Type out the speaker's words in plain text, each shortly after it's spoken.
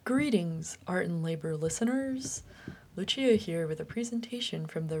Greetings, art and labor listeners. Lucia here with a presentation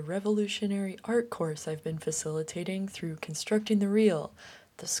from the revolutionary art course I've been facilitating through Constructing the Real,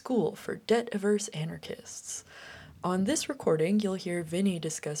 the school for debt-averse anarchists. On this recording, you'll hear Vinny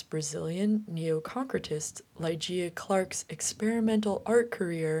discuss Brazilian neo-concretist Lygia Clark's experimental art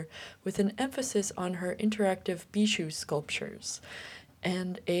career with an emphasis on her interactive bichu sculptures,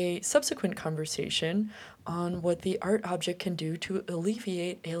 and a subsequent conversation on what the art object can do to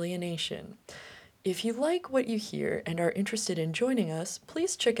alleviate alienation. If you like what you hear and are interested in joining us,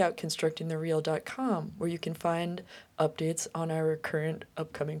 please check out constructingthereal.com, where you can find updates on our current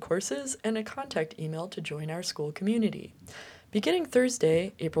upcoming courses and a contact email to join our school community. Beginning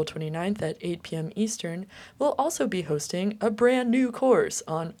Thursday, April 29th at 8 p.m. Eastern, we'll also be hosting a brand new course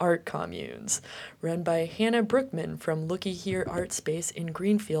on art communes, run by Hannah Brookman from Looky Here Art Space in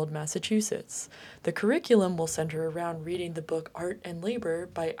Greenfield, Massachusetts. The curriculum will center around reading the book Art and Labor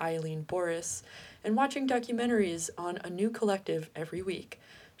by Eileen Boris and watching documentaries on a new collective every week.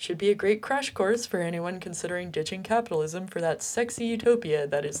 Should be a great crash course for anyone considering ditching capitalism for that sexy utopia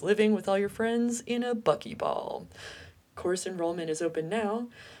that is living with all your friends in a buckyball. Course enrollment is open now,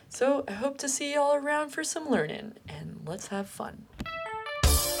 so I hope to see y'all around for some learning, and let's have fun.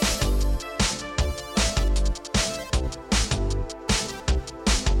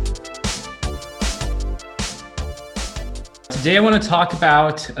 Today I want to talk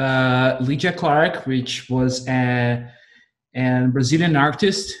about Lygia Clark, which was a Brazilian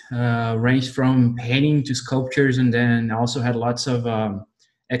artist, ranged from painting to sculptures, and then also had lots of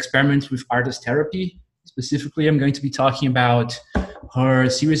experiments with artist therapy. Specifically, I'm going to be talking about her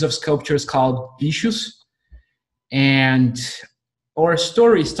series of sculptures called Bichos. And our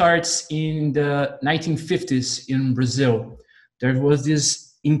story starts in the 1950s in Brazil. There was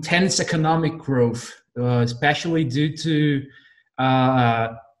this intense economic growth, especially due to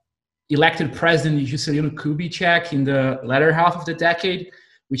elected president Juscelino Kubitschek in the latter half of the decade,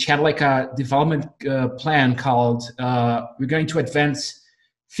 which had like a development plan called we're going to advance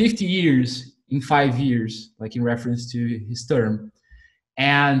 50 years in 5 years, like in reference to his term.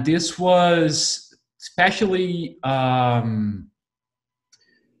 And this was especially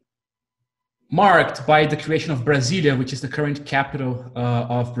marked by the creation of Brasilia, which is the current capital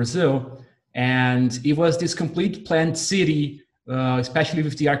of Brazil. And it was this complete planned city, especially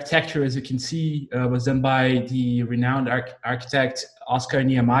with the architecture, as you can see, was done by the renowned architect Oscar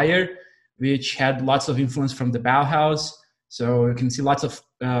Niemeyer, which had lots of influence from the Bauhaus. So you can see lots of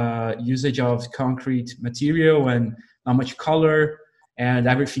usage of concrete material and not much color, and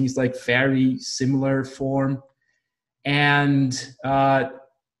everything is like very similar form. And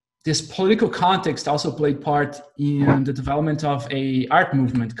this political context also played part in the development of a art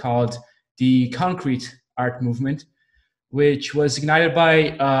movement called the concrete art movement, which was ignited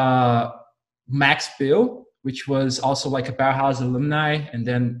by Max Bill, which was also like a Bauhaus alumni, and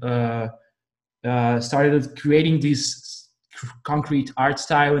then started creating this concrete art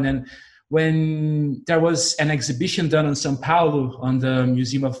style. And then when there was an exhibition done in São Paulo on the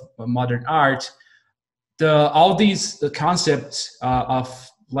Museum of Modern Art, all these concepts of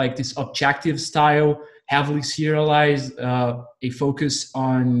like this objective style, heavily serialized, a focus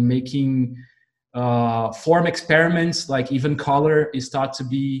on making form experiments, like even color is thought to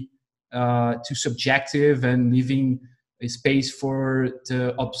be too subjective and leaving a space for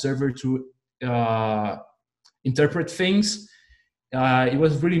the observer to interpret things. It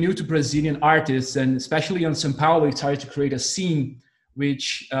was really new to Brazilian artists, and especially on São Paulo, it started to create a scene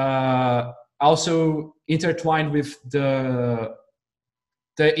which also intertwined with the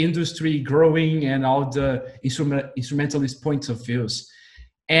industry growing and all the instrumentalist points of views.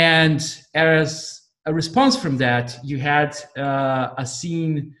 And as a response from that, you had a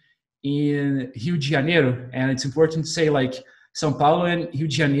scene in Rio de Janeiro, and it's important to say like São Paulo and Rio de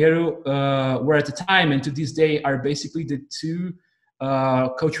Janeiro were at the time and to this day are basically the two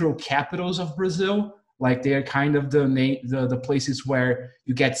cultural capitals of Brazil. Like they are kind of the places where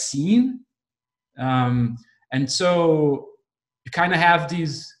you get seen. And so you kind of have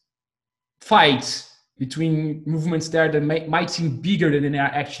these fights between movements there that might seem bigger than they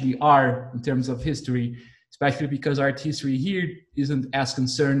actually are in terms of history, especially because art history here isn't as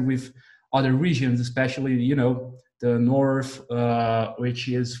concerned with other regions, especially, the north, which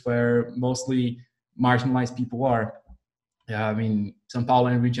is where mostly marginalized people are. I mean, São Paulo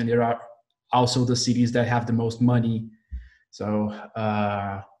and Rio de Janeiro are also the cities that have the most money. So,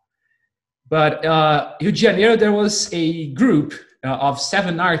 but Rio de Janeiro, there was a group of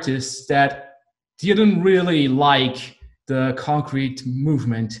 7 artists that didn't really like the concrete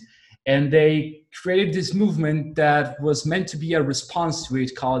movement, and they created this movement that was meant to be a response to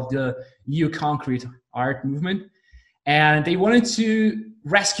it, called the New Concrete Art movement. And they wanted to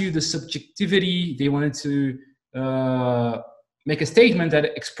rescue the subjectivity. They wanted to make a statement that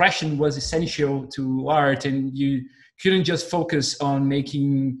expression was essential to art, and you couldn't just focus on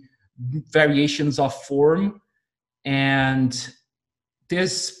making variations of form. And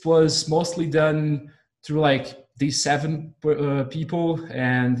this was mostly done through like these 7 people,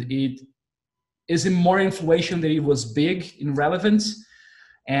 and it is more influential than it was big in relevance.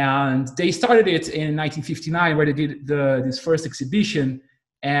 And they started it in 1959, where they did this first exhibition,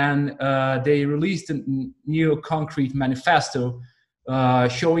 and they released a New Concrete Manifesto,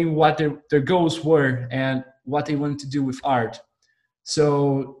 showing what their goals were and what they wanted to do with art.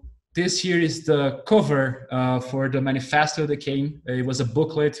 So this here is the cover for the manifesto that came. It was a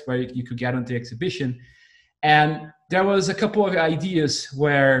booklet where you could get on the exhibition. And there was a couple of ideas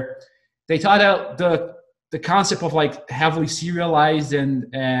where they thought out the concept of like heavily serialized and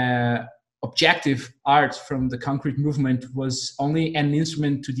objective art from the concrete movement was only an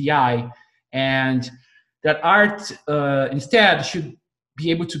instrument to the eye, and that art instead should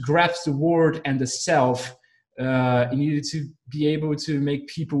be able to grasp the world and the self. It needed to be able to make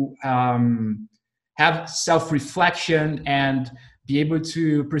people have self-reflection and be able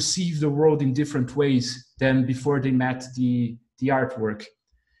to perceive the world in different ways than before they met the artwork.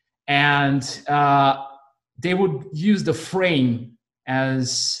 And they would use the frame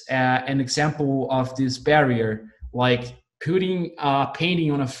as an example of this barrier. Like putting a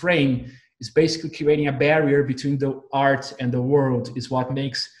painting on a frame is basically creating a barrier between the art and the world, is what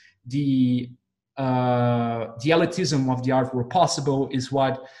makes the elitism of the artwork possible, is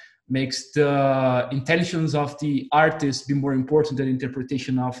what makes the intentions of the artist be more important than the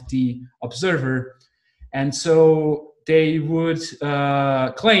interpretation of the observer. And so they would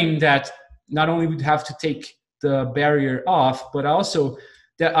claim that not only would have to take the barrier off, but also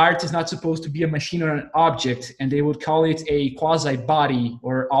that art is not supposed to be a machine or an object, and they would call it a quasi-body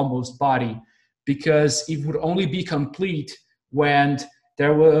or almost body, because it would only be complete when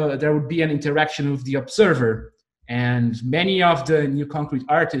there would be an interaction with the observer. And many of the New Concrete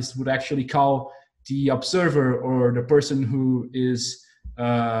artists would actually call the observer, or the person who is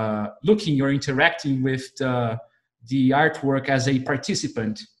looking or interacting with the artwork, as a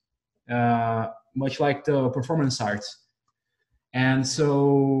participant, much like the performance arts. And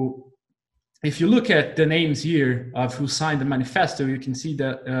so if you look at the names here of who signed the manifesto, you can see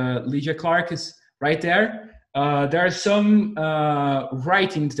that Lygia Clark is right there. There are some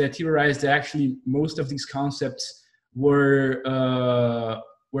writings that theorize that actually most of these concepts were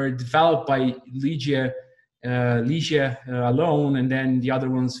developed by Lygia alone, and then the other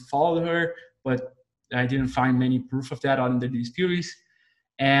ones followed her, but I didn't find many proof of that under these theories.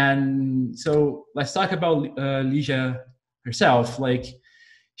 And so let's talk about Lygia herself. Like,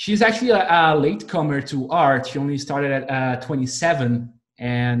 she's actually a latecomer to art. She only started at 27,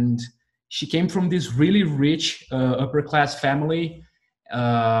 and she came from this really rich upper class family,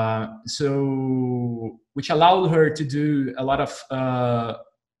 so which allowed her to do a lot of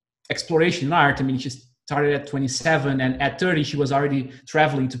exploration in art. I mean, she started at 27, and at 30 she was already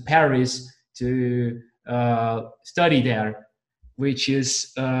traveling to Paris to study there, which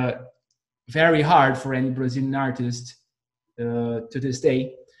is very hard for any Brazilian artist to this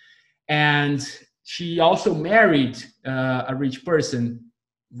day. And she also married a rich person,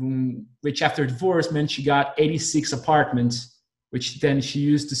 which after divorce meant she got 86 apartments, which then she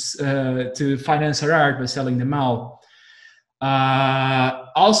used to finance her art by selling them out.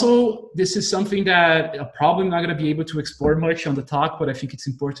 Also, this is something that I'm probably not going to be able to explore much on the talk, but I think it's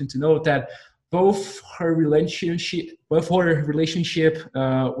important to note that both her relationship with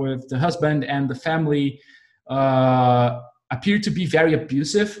the husband and the family appeared to be very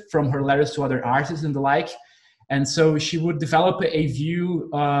abusive, from her letters to other artists and the like. And so she would develop a view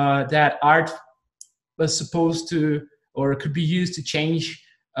that art was supposed to, or could be used to change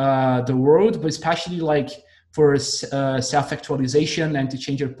the world, but especially like for self-actualization and to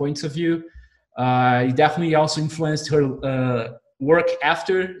change her points of view. It definitely also influenced her work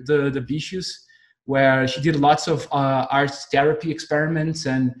after the Bichos, where she did lots of art therapy experiments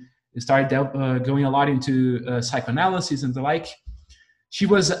and started going a lot into psychoanalysis and the like. She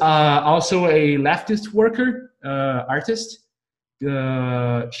was also a leftist worker, artist.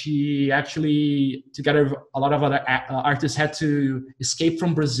 She actually, together with a lot of other artists, had to escape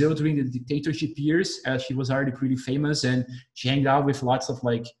from Brazil during the dictatorship years, as she was already pretty famous, and she hanged out with lots of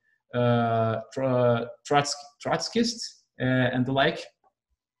like Trotskyists and the like.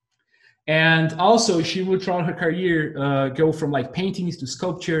 And also, she would throughout her career go from like paintings to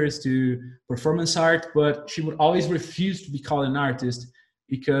sculptures to performance art, but she would always refuse to be called an artist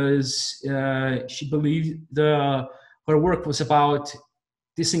because she believed her work was about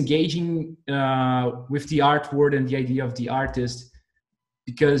disengaging with the art world and the idea of the artist,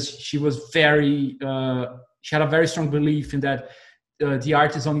 because she was very she had a very strong belief in that the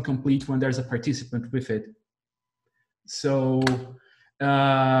art is only complete when there's a participant with it. So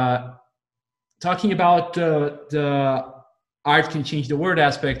talking about the art can change the world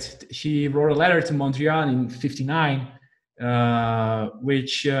aspect, she wrote a letter to Mondrian in 59,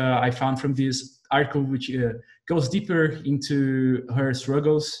 which I found from this article, which goes deeper into her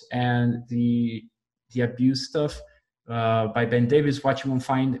struggles and the abuse stuff, by Ben Davis, what you won't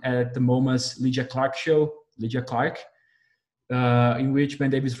find at the MoMA's Lydia Clark show, Lydia Clark, in which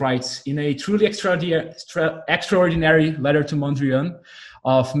Ben Davis writes, in a truly extraordinary letter to Mondrian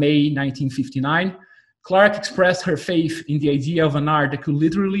of May 1959, Clark expressed her faith in the idea of an art that could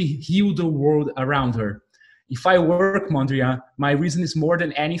literally heal the world around her. If I work, Mondrian, my reason is more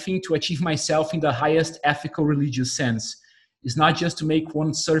than anything to achieve myself in the highest ethical religious sense. It's not just to make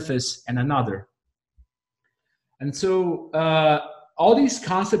one surface and another. And so all these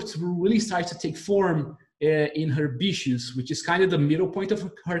concepts will really start to take form in her Bichos, which is kind of the middle point of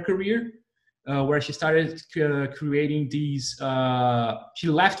her career, where she started creating these, she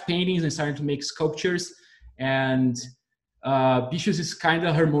left paintings and started to make sculptures. And Bichos is kind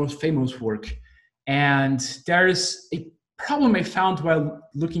of her most famous work. And there's a problem I found while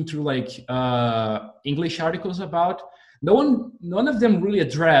looking through like English articles about, none of them really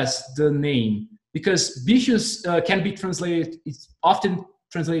address the name, because Bichos can be translated, it's often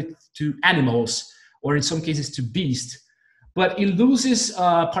translated to animals, or in some cases to beast, but it loses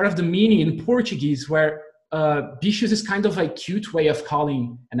part of the meaning in Portuguese, where Bichos is kind of a cute way of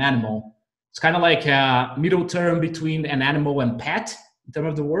calling an animal. It's kind of like a middle term between an animal and pet in terms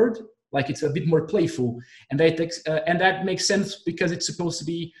of the word. Like it's a bit more playful, and that makes sense because it's supposed to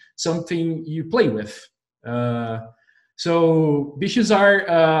be something you play with. So Bichos are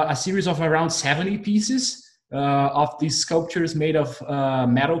a series of around 70 pieces of these sculptures made of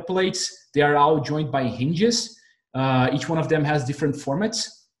metal plates. They are all joined by hinges. Each one of them has different formats.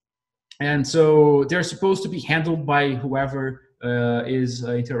 And so they're supposed to be handled by whoever is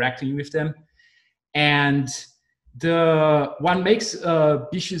interacting with them. And what makes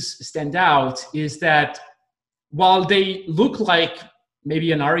Bichos stand out is that while they look like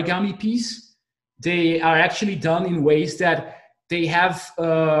maybe an origami piece, they are actually done in ways that they have,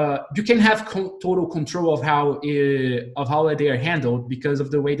 you can have total control of how they are handled because of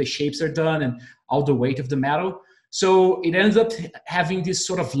the way the shapes are done and all the weight of the metal. So it ends up having this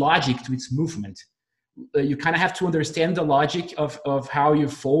sort of logic to its movement. You kind of have to understand the logic of how you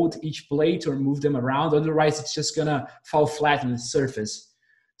fold each plate or move them around. Otherwise, it's just gonna fall flat on the surface.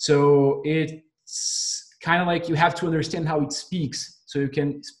 So it's kind of like you have to understand how it speaks so you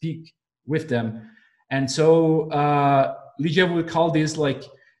can speak with them. And so Lydia would call this like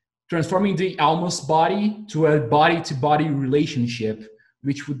transforming the almost body to a body-to-body relationship,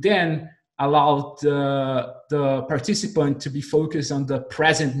 which would then allow the participant to be focused on the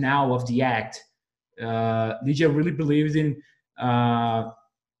present now of the act. Lydia really believed in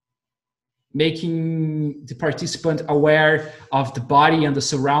making the participant aware of the body and the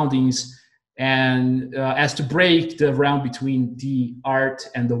surroundings, and as to break the realm between the art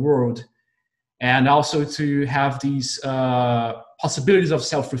and the world, and also to have these possibilities of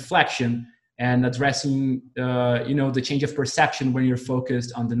self-reflection and addressing the change of perception when you're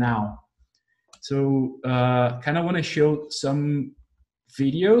focused on the now. So kind of want to show some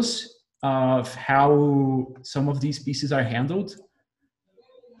videos of how some of these pieces are handled.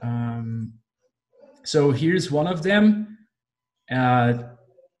 So here's one of them.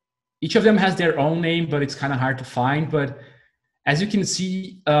 Each of them has their own name, but it's kind of hard to find. But as you can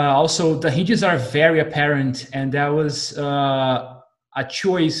see, also the hinges are very apparent, and that was a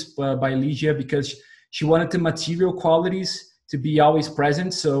choice by Lydia because she wanted the material qualities to be always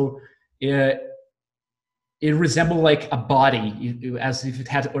present. So it resembled like a body, as if it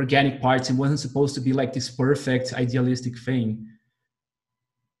had organic parts and wasn't supposed to be like this perfect idealistic thing.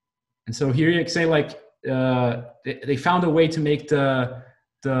 And so here you can say like they found a way to make the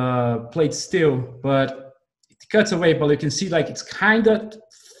plate still, but it cuts away. But you can see like it's kind of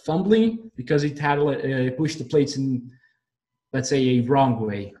fumbling because it had pushed the plates in, let's say, a wrong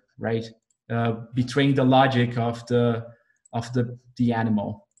way, right? Betraying the logic of the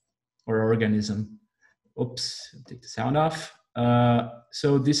animal or organism. Oops, take the sound off.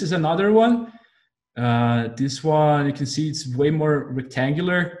 So this is another one. This one, you can see it's way more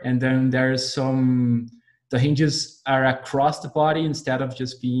rectangular, and then there's the hinges are across the body instead of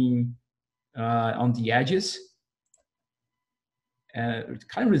just being on the edges. It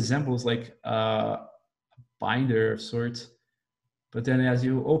kind of resembles like a binder of sorts. But then as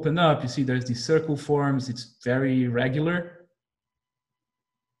you open up, you see there's these circle forms. It's very regular.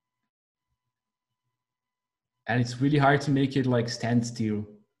 And it's really hard to make it like stand still.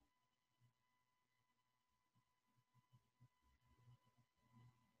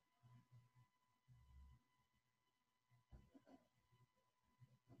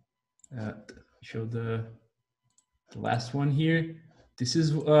 Show the last one here. This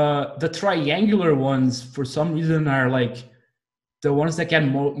is the triangular ones, for some reason, are like the ones that get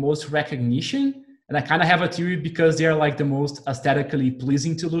most recognition. And I kind of have a theory because they're like the most aesthetically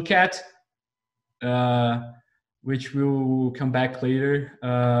pleasing to look at, which will come back later.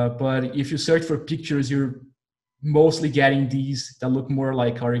 But if you search for pictures, you're mostly getting these that look more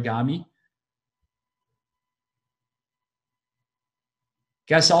like origami.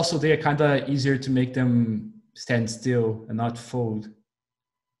 Guess also they're kind of easier to make them stand still and not fold.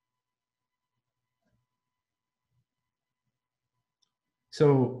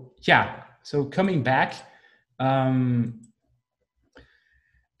 So yeah, so coming back, in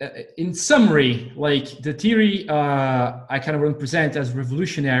summary, like the theory I kind of want to present as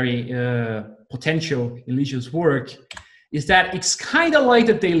revolutionary potential in Legio's work is that it's kind of like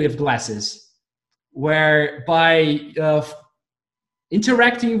the daily of glasses, where by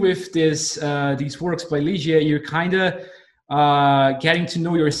interacting with these works by Ligia, you're kind of getting to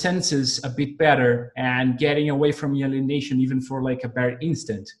know your senses a bit better and getting away from alienation even for like a bare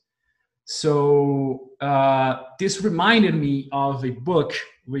instant. So this reminded me of a book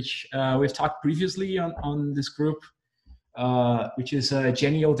which we've talked previously on this group, which is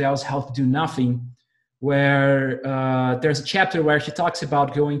Jenny Odell's Help Do Nothing, where there's a chapter where she talks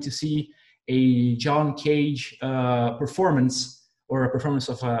about going to see a John Cage performance, or a performance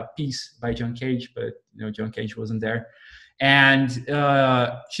of a piece by John Cage, but John Cage wasn't there. And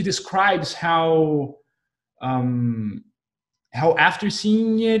she describes how after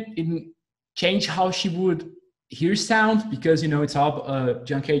seeing it changed how she would hear sound, because it's all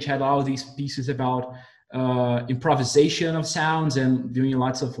John Cage had all these pieces about improvisation of sounds and doing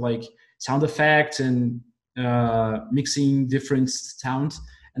lots of like sound effects and mixing different sounds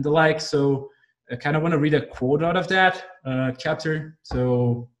and the like. So I kind of want to read a quote out of that chapter.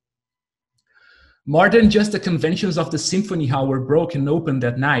 So, more than just the conventions of the symphony hall were broken open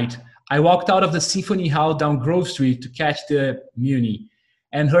that night, I walked out of the symphony hall down Grove Street to catch the Muni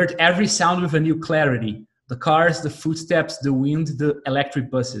and heard every sound with a new clarity: the cars, the footsteps, the wind, the electric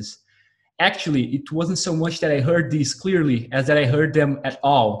buses. Actually, it wasn't so much that I heard these clearly as that I heard them at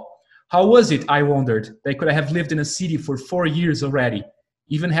all. How was it, I wondered, that I could have lived in a city for 4 years already,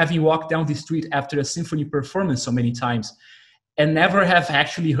 even having walked down the street after a symphony performance so many times, and never have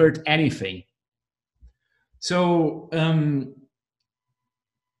actually heard anything? So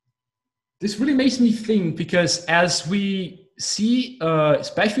this really makes me think, because as we see,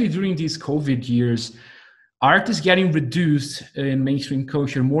 especially during these COVID years, art is getting reduced in mainstream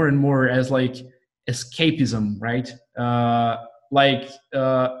culture more and more as like escapism, right?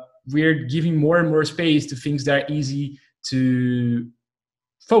 We're giving more and more space to things that are easy to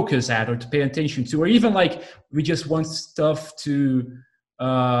focus at or to pay attention to, or even like we just want stuff to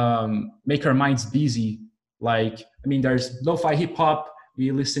make our minds busy. Like, I mean, there's lo-fi hip hop we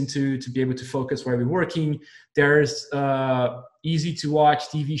listen to be able to focus while we're working. There's easy to watch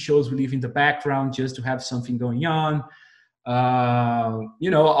TV shows we leave in the background just to have something going on.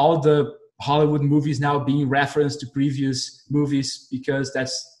 All the Hollywood movies now being referenced to previous movies because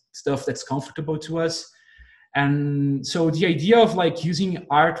that's stuff that's comfortable to us. And so the idea of like using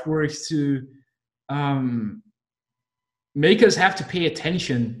artworks to make us have to pay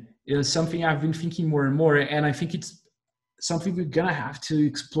attention is something I've been thinking more and more. And I think it's something we're gonna have to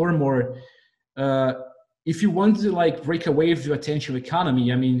explore more. If you want to like break away with the attention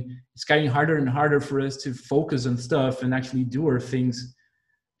economy, I mean, it's getting harder and harder for us to focus on stuff and actually do our things.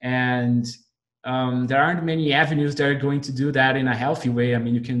 And there aren't many avenues that are going to do that in a healthy way. I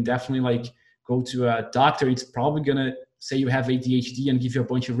mean, you can definitely like go to a doctor. It's probably gonna say you have ADHD and give you a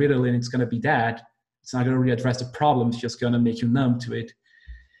bunch of Ritalin. It's gonna be that. It's not gonna really address the problem. It's just gonna make you numb to it.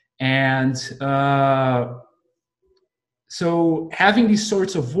 And so having these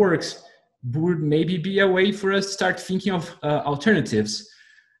sorts of works would maybe be a way for us to start thinking of alternatives.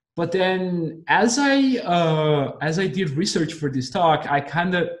 But then as I did research for this talk, I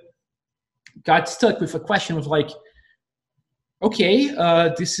kind of got stuck with a question of like, okay,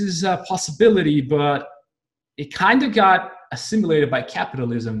 this is a possibility, but it kind of got assimilated by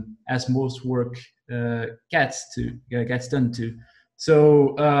capitalism, as most work gets done to.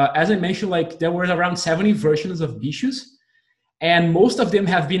 So as I mentioned, like there were around 70 versions of Bichos, and most of them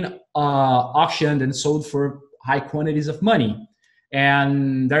have been auctioned and sold for high quantities of money.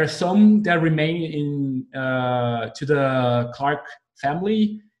 And there are some that remain in to the Clark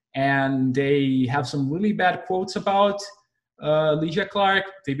family, and they have some really bad quotes about Lygia Clark.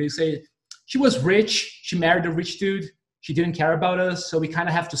 They basically say she was rich, she married a rich dude, she didn't care about us, so we kind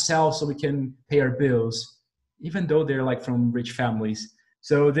of have to sell so we can pay our bills, even though they're like from rich families.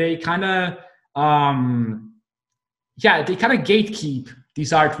 So they kind of yeah, they kind of gatekeep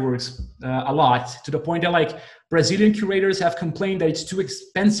these artworks a lot, to the point that like Brazilian curators have complained that it's too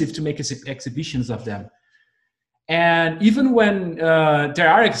expensive to make exhibitions of them. And even when there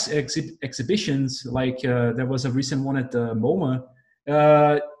are exhibitions, like there was a recent one at the MoMA,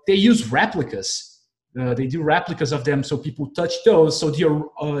 they use replicas. They do replicas of them, so people touch those, so the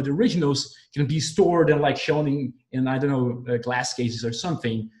originals can be stored and like shown in I don't know, glass cases or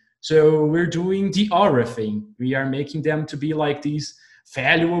something. So we're doing the aura thing. We are making them to be like these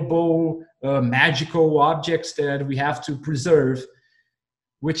valuable, magical objects that we have to preserve,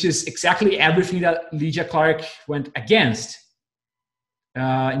 which is exactly everything that Lygia Clark went against.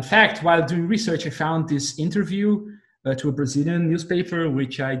 In fact, while doing research, I found this interview to a Brazilian newspaper,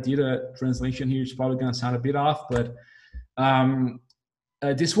 which I did a translation here. It's probably going to sound a bit off, but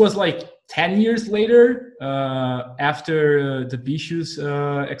this was like 10 years later, after the Bichos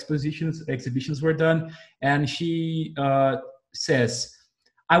exhibitions were done. And she says,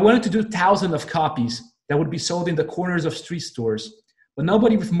 I wanted to do thousands of copies that would be sold in the corners of street stores, but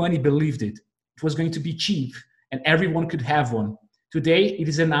nobody with money believed it. It was going to be cheap and everyone could have one. Today, it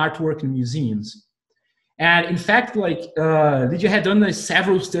is an artwork in museums. And in fact, like Lygia had done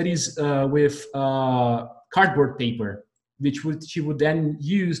several studies with cardboard paper, which she would then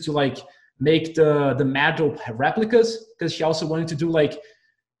use to like make the metal replicas, because she also wanted to do like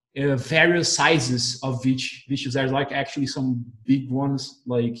various sizes of Bichos. There's like actually some big ones,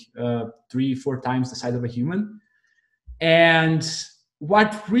 like 3-4 times the size of a human. And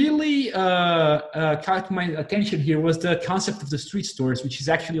what really caught my attention here was the concept of the street stores, which is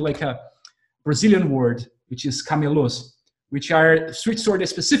actually like a Brazilian word, which is camelôs, which are street stores that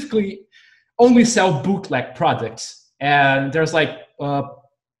specifically only sell bootleg products. And there's like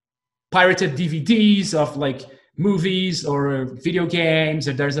pirated DVDs of like movies or video games,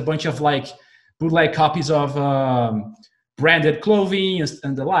 and there's a bunch of like bootleg copies of branded clothing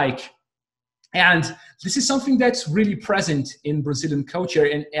and the like. And this is something that's really present in Brazilian culture,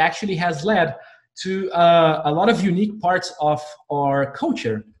 and actually has led to a lot of unique parts of our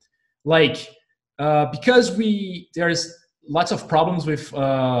culture. Like, because there's lots of problems with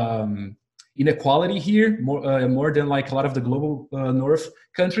inequality here, more than like a lot of the global north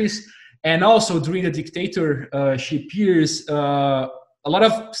countries. And also during the dictatorship years, a lot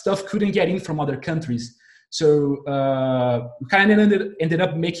of stuff couldn't get in from other countries. So we kind of ended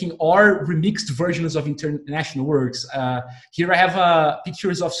up making our remixed versions of international works. Here I have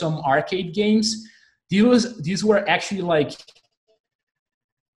pictures of some arcade games. These were actually like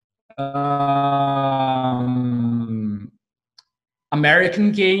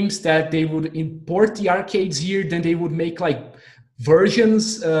American games that they would import the arcades here, then they would make like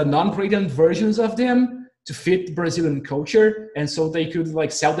versions, non-gradient versions of them to fit Brazilian culture. And so they could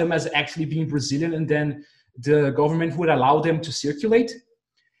like sell them as actually being Brazilian, and then the government would allow them to circulate.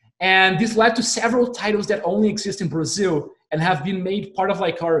 And this led to several titles that only exist in Brazil and have been made part of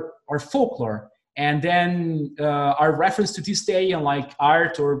like our folklore. And then our reference to this day and like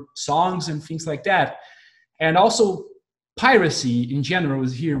art or songs and things like that. And also piracy in general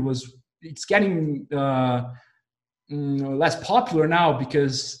it's getting less popular now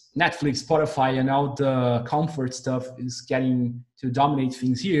because Netflix, Spotify, and all the comfort stuff is getting to dominate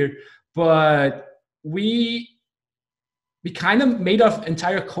things here. But we kind of made an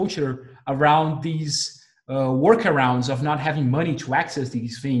entire culture around these workarounds of not having money to access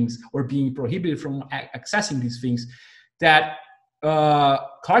these things or being prohibited from accessing these things. That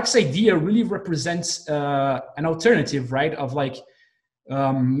Clark's idea really represents an alternative, right? Of like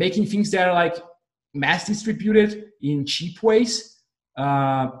making things that are like mass distributed in cheap ways.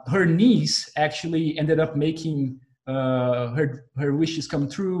 Her niece actually ended up making her wishes come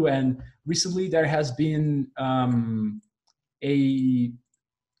true, and recently there has been a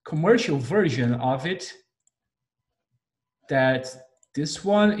commercial version of it. That this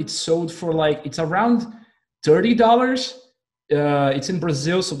one, it's sold for like, it's around $30. It's in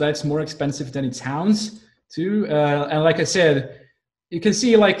Brazil, so that's more expensive than it sounds. too. And like I said, you can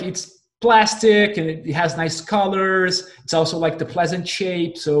see like it's plastic and it has nice colors. It's also like the pleasant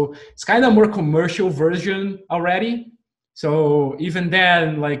shape. So it's kind of more commercial version already. So even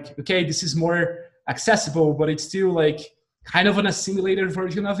then, like, okay, this is more accessible, but it's still like kind of an assimilated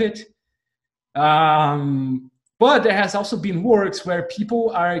version of it. But there has also been works where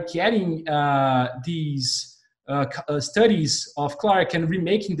people are getting these studies of Clarke and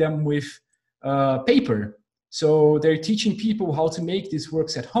remaking them with paper. So they're teaching people how to make these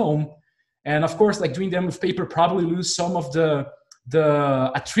works at home. And of course, like doing them with paper probably lose some of the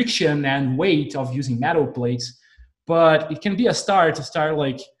attrition and weight of using metal plates. But it can be a start to start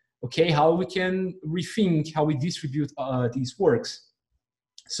like, okay, how we can rethink how we distribute these works.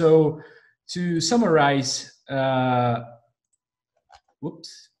 So to summarize,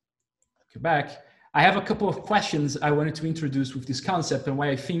 whoops, go back. I have a couple of questions I wanted to introduce with this concept and why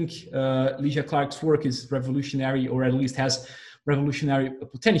I think Lygia Clarke's work is revolutionary, or at least has revolutionary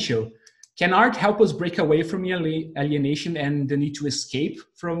potential. Can art help us break away from alienation and the need to escape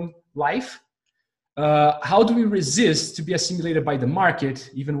from life? How do we resist to be assimilated by the market,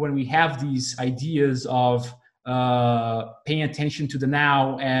 even when we have these ideas of paying attention to the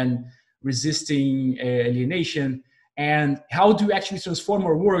now and resisting alienation? And how do we actually transform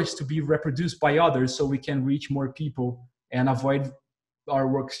our works to be reproduced by others so we can reach more people and avoid our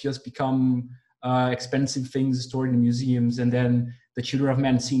works just become expensive things stored in museums, and then the Children of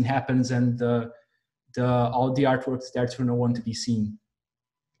Men scene happens and all the artworks there to no one to be seen?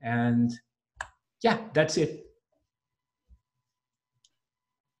 And yeah, that's it.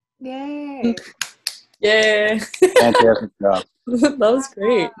 Yay! Yay! Fantastic job. That was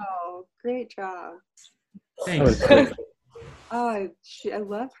great. Wow, great job. Thanks. Oh, I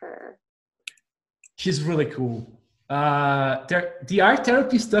love her. She's really cool. The art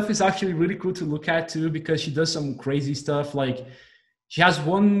therapy stuff is actually really cool to look at too, because she does some crazy stuff. Like she has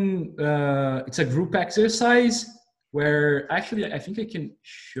one, it's a group exercise where actually I think I can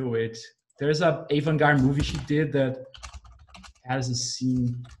show it. There's a avant-garde movie she did that has a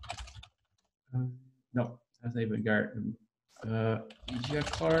scene. No, that's avant-garde. Lygia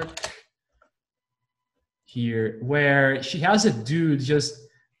Clarke here, where she has a dude just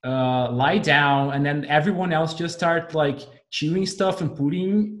lie down, and then everyone else just start like chewing stuff and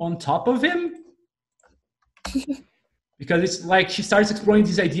putting on top of him. Because it's like she starts exploring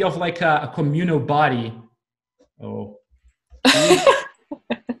this idea of like a communal body. Oh.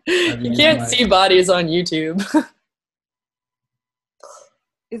 You can't see bodies on YouTube.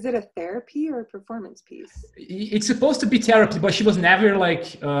 Is it a therapy or a performance piece? It's supposed to be therapy, but she was never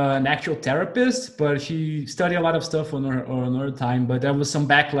like an actual therapist. But she studied a lot of stuff on her time. But there was some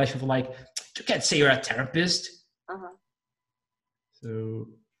backlash of like, you can't say you're a therapist. Uh-huh. So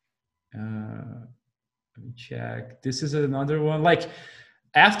let me check. This is another one. Like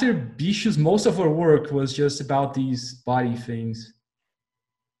after Bichos, most of her work was just about these body things.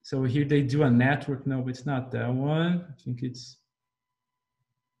 So here they do a network. No, it's not that one. I think it's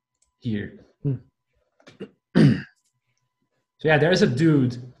here. So yeah, there's a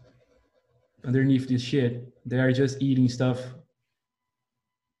dude underneath this shit. They are just eating stuff.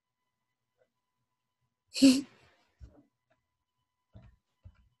 So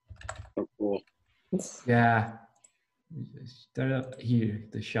cool. Yeah. Start up here,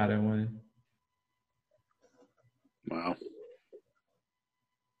 the shot I wanted. Wow.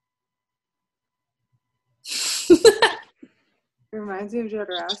 It reminds me of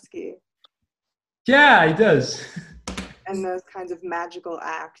Jodorowsky Yeah, it does. and those kinds of magical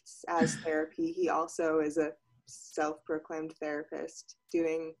acts as therapy. He also is a self-proclaimed therapist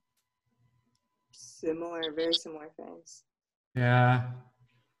doing very similar things. Yeah.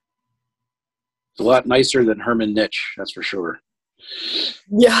 It's a lot nicer than Herman Nitsch, that's for sure.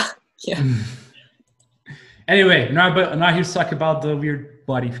 Yeah. Anyway, now here's talk about the weird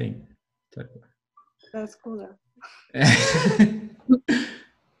body thing. That's cool though.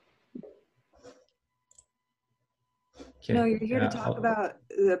 Okay. No, you're here to talk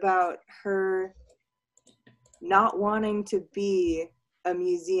about her not wanting to be a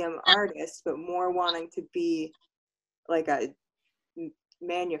museum artist, but more wanting to be like a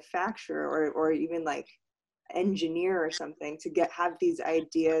manufacturer or even like engineer or something, to have these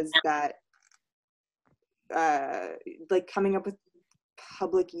ideas that like coming up with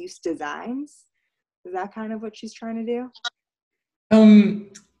public use designs. Is that kind of what she's trying to do?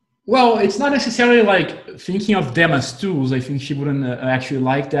 Well, it's not necessarily like thinking of them as tools. I think she wouldn't actually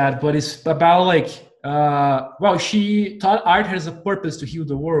like that, but it's about like, well, she thought art has a purpose to heal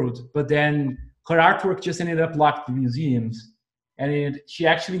the world, but then her artwork just ended up locked in museums. And she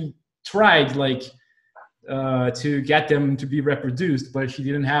actually tried like to get them to be reproduced, but she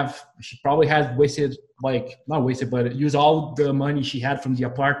didn't have. She probably had wasted, like not wasted, but used all the money she had from the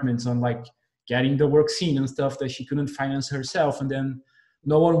apartments on like getting the work seen and stuff that she couldn't finance herself, and then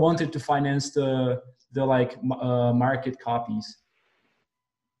no one wanted to finance the market copies.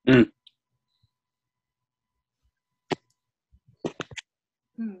 Mm.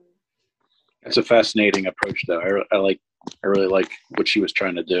 That's a fascinating approach, though. I really like what she was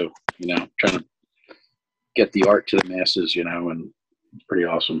trying to do. You know, trying to get the art to the masses. You know, and it's pretty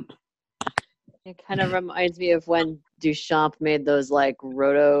awesome. It kind of reminds me of when Duchamp made those like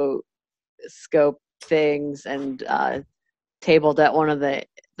rotoscope things and tabled at one of the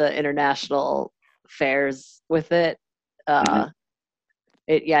international fairs with it.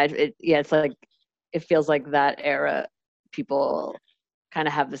 It's like it feels like that era. People kind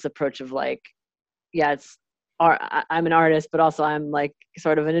of have this approach of like, yeah, it's art. I'm an artist, but also I'm like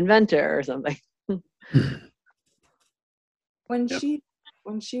sort of an inventor or something. When she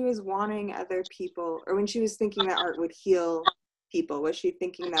was wanting other people, or when she was thinking that art would heal people, was she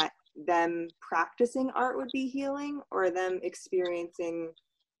thinking that them practicing art would be healing, or them experiencing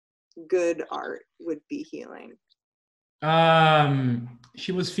good art would be healing?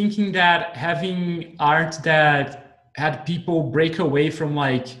 She was thinking that having art that had people break away from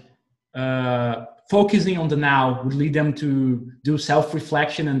like focusing on the now would lead them to do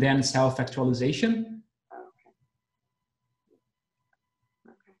self-reflection and then self-actualization.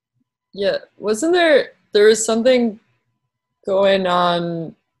 Yeah, wasn't there was something going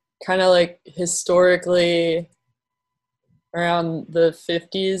on kind of like historically around the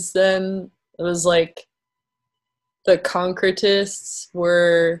 50s then? It was like the concretists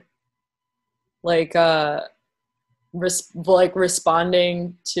were like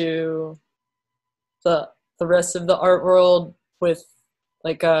responding to the rest of the art world with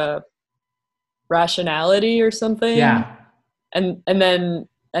like a rationality or something. Yeah. And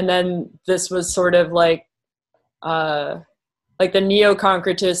then this was sort of like the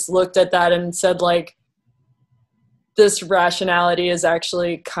neo-concretists looked at that and said like this rationality is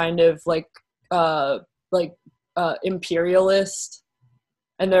actually kind of like imperialist,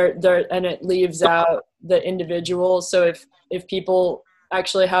 and and it leaves out the individual. So if people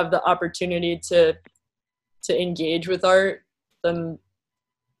actually have the opportunity to engage with art, then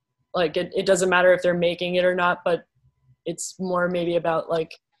like it doesn't matter if they're making it or not, but it's more maybe about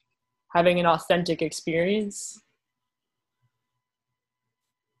like having an authentic experience.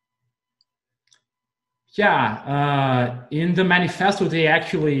 Yeah, in the manifesto they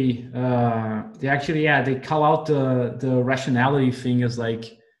actually they call out the rationality thing as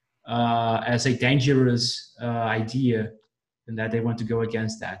like as a dangerous idea, and that they want to go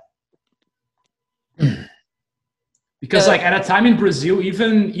against that. Because like at a time in Brazil,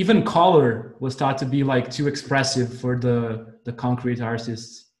 even color was thought to be like too expressive for the concrete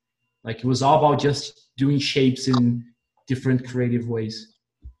artists. Like it was all about just doing shapes in different creative ways.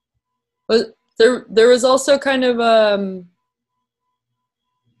 But there was also kind of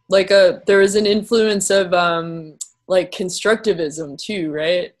there was an influence of like constructivism too,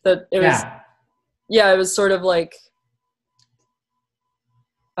 right? That it was it was sort of like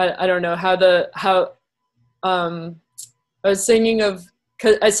I don't know how I was thinking of,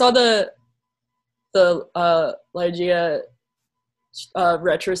 cause I saw the Ligeia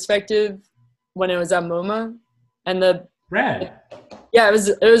retrospective when it was at MoMA, and it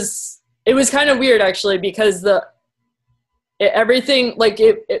was kind of weird actually, because everything like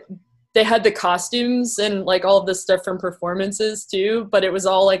they had the costumes and like all of this stuff from performances too, but it was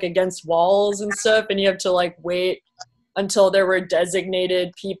all like against walls and stuff, and you have to like wait until there were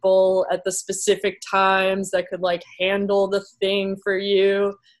designated people at the specific times that could like handle the thing for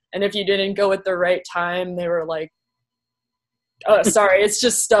you. And if you didn't go at the right time, they were like, oh, sorry, it's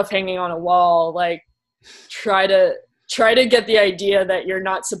just stuff hanging on a wall. Like try to get the idea that you're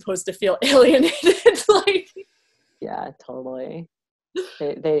not supposed to feel alienated. Like, yeah, totally.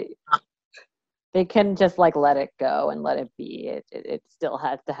 They can just like let it go and let it be. It still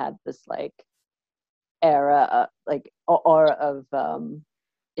has to have this like era of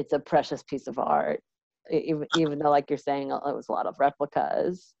it's a precious piece of art, even though like you're saying it was a lot of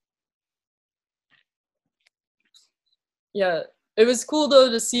replicas. Yeah, it was cool though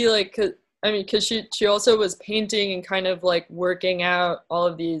to see like, because she also was painting and kind of like working out all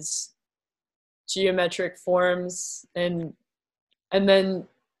of these geometric forms, and then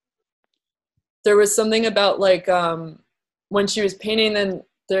there was something about like when she was painting, then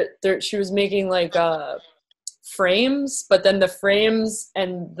she was making like frames, but then the frames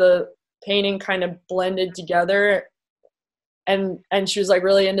and the painting kind of blended together, and she was like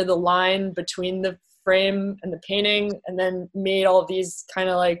really into the line between the frame and the painting, and then made all these kind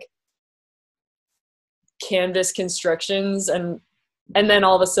of like canvas constructions, and then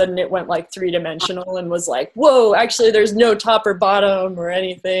all of a sudden it went like 3-dimensional and was like, whoa, actually there's no top or bottom or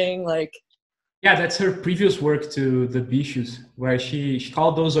anything. Like, yeah, that's her previous work to the Bichos, where she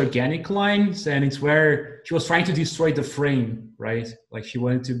called those organic lines, and it's where she was trying to destroy the frame, right? Like she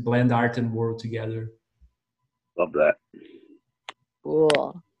wanted to blend art and world together. Love that.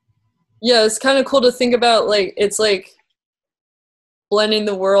 Cool. yeah, it's kind of cool to think about, like, it's like blending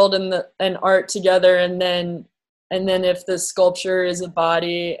the world and art together, and then if the sculpture is a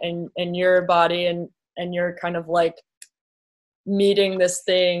body and you're a body, and you're kind of like meeting this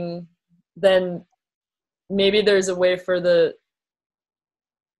thing, then maybe there's a way for the,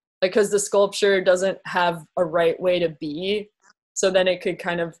 like, because the sculpture doesn't have a right way to be, so then it could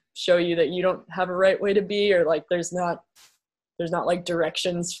kind of show you that you don't have a right way to be, or like there's not like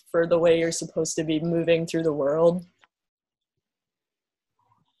directions for the way you're supposed to be moving through the world.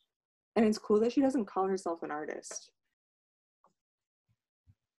 And it's cool that she doesn't call herself an artist.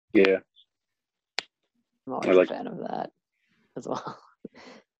 Yeah. I'm always a fan of that as well.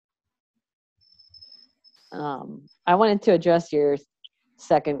 I wanted to address your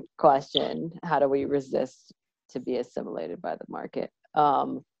second question. How do we resist to be assimilated by the market?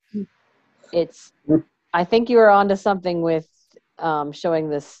 I think you were onto something with showing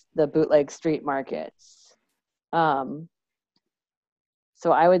the bootleg street markets. So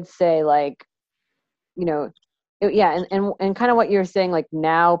I would say, like, you know, and kind of what you're saying, like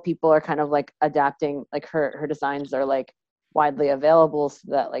now people are kind of like adapting, like her designs are like widely available so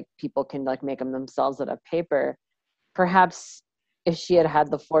that like people can like make them themselves out of paper. Perhaps if she had had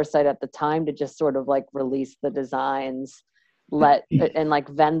the foresight at the time to just sort of like release the designs, and like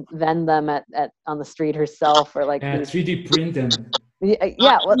vend them at on the street herself, or like 3D print them.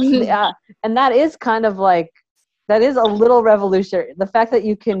 And that is kind of like, that is a little revolutionary. The fact that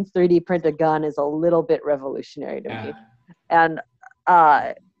you can 3D print a gun is a little bit revolutionary to me. And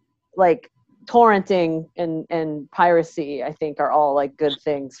like torrenting and piracy, I think, are all like good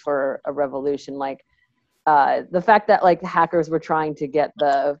things for a revolution. Like the fact that like hackers were trying to get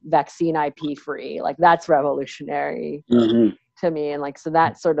the vaccine IP free, like that's revolutionary to me. And like, so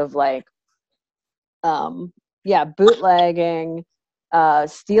that's sort of like, bootlegging,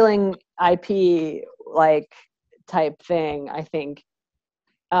 stealing IP, like type thing, I think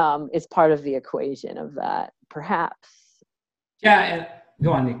is part of the equation of that, perhaps. Yeah,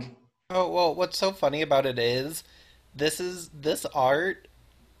 go on, Nick. Oh, well, what's so funny about it is this art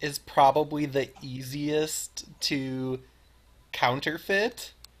is probably the easiest to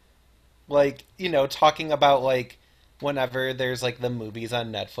counterfeit. Like, you know, talking about like whenever there's like the movies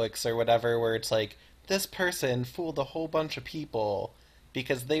on Netflix or whatever where it's like this person fooled a whole bunch of people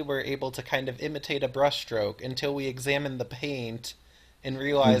because they were able to kind of imitate a brushstroke until we examined the paint and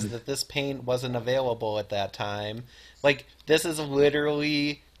realized that this paint wasn't available at that time. Like, this is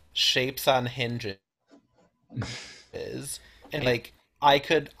literally shapes on hinges. And like, I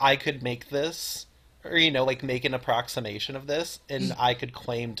could make this, or, you know, like make an approximation of this, and I could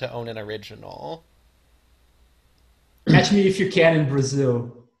claim to own an original. Catch me if you can in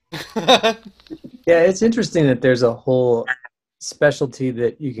Brazil. Yeah, it's interesting that there's a whole specialty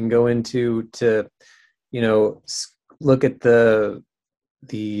that you can go into to, you know, look at the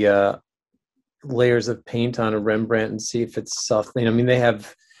layers of paint on a Rembrandt and see if it's soft. I mean,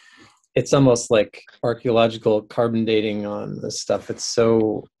 it's almost like archaeological carbon dating on this stuff. It's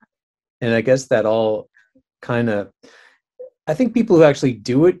so, and I guess that all kind of, I think people who actually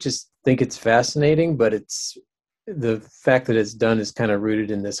do it just think it's fascinating, but it's the fact that it's done is kind of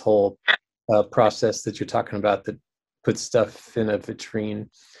rooted in this whole process that you're talking about that puts stuff in a vitrine,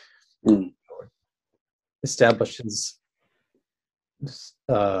 establishes,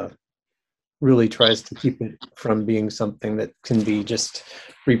 really tries to keep it from being something that can be just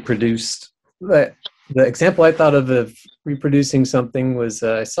reproduced. The example I thought of reproducing something was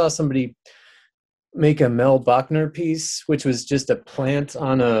I saw somebody make a Mel Bachner piece, which was just a plant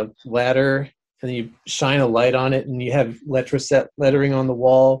on a ladder, and you shine a light on it, and you have Letraset lettering on the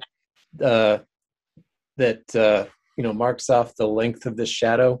wall that you know, marks off the length of the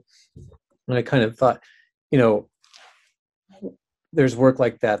shadow. And I kind of thought, you know, there's work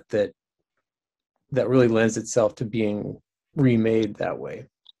like that really lends itself to being remade that way.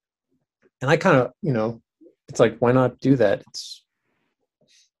 And I kind of, you know, it's like, why not do that? It's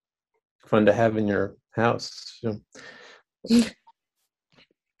fun to have in your house. You know?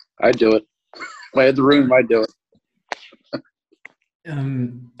 I'd do it. If I had the room, I'd do it.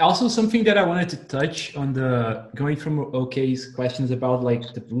 Also, something that I wanted to touch on, the going from OK's questions about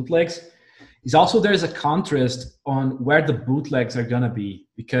like the bootlegs, is also there's a contrast on where the bootlegs are gonna be,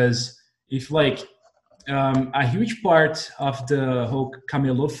 because if like a huge part of the whole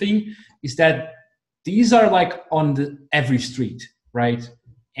Camelo thing is that these are like on every street, right?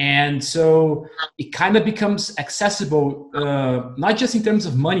 And so it kind of becomes accessible, not just in terms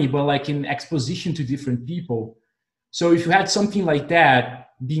of money, but like in exposition to different people. So if you had something like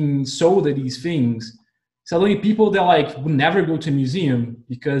that being sold at these things, suddenly people that like would never go to a museum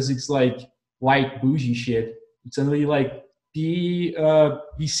because it's like white bougie shit, would suddenly like be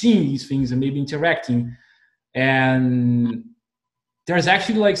seeing these things and maybe interacting. And there's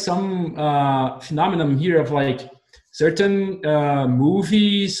actually like some phenomenon here of like certain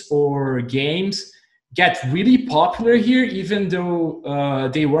movies or games get really popular here, even though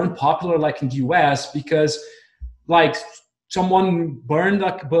they weren't popular like in the US, because like someone burned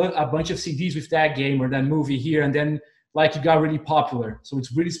like a bunch of CDs with that game or that movie here, and then like it got really popular. So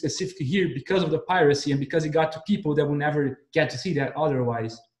it's really specific here because of the piracy and because it got to people that would never get to see that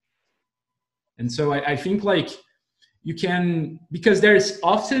otherwise. And so I think like you can, because there's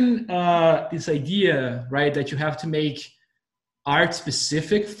often this idea, right, that you have to make art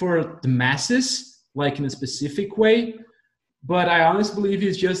specific for the masses, like in a specific way. But I honestly believe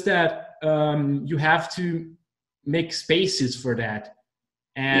it's just that you have to make spaces for that.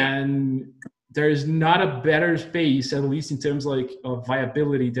 And there's not a better space, at least in terms like of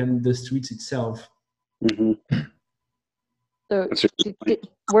viability, than the streets itself. Mm-hmm. So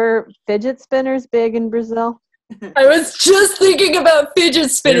were fidget spinners big in Brazil? I was just thinking about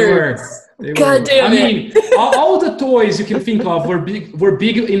fidget spinners. God damn it. I mean, all the toys you can think of were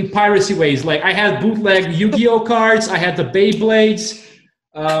big in piracy ways. Like I had bootleg Yu-Gi-Oh cards, I had the Beyblades,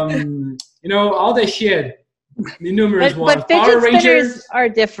 you know, all that shit. The numerous ones. But fidget spinners are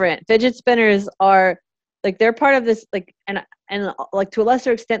different. Fidget spinners are like, they're part of this, like, and like to a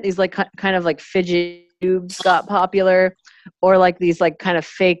lesser extent, these like kind of like fidget tubes got popular, or like these like kind of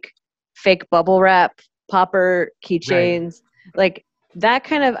fake bubble wrap popper keychains, right. Like that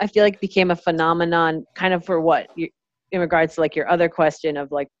kind of, I feel like became a phenomenon kind of for what you, in regards to like your other question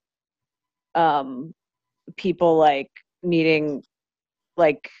of like people like needing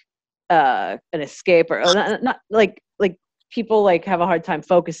like an escape, or not like people like have a hard time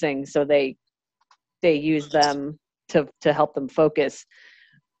focusing, so they use them to help them focus.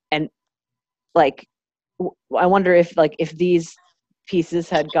 And like I wonder if these pieces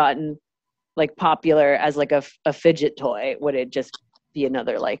had gotten like popular as like a fidget toy, would it just be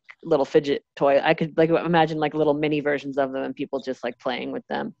another like little fidget toy? I could like imagine like little mini versions of them and people just like playing with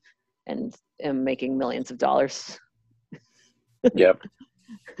them and making millions of dollars. Yep.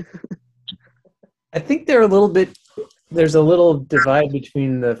 I think there's a little divide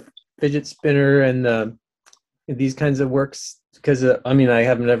between the fidget spinner and these kinds of works, because I mean, I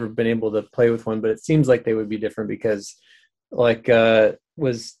haven't ever been able to play with one, but it seems like they would be different because like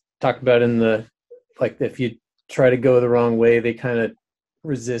was talked about in the, like if you try to go the wrong way, they kind of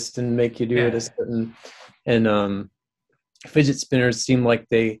resist and make you do it a certain, and fidget spinners seem like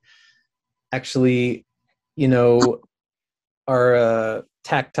they actually, you know, are a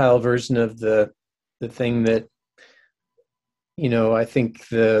tactile version of the thing that, you know, I think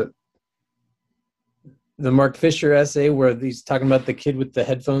the Mark Fisher essay where he's talking about the kid with the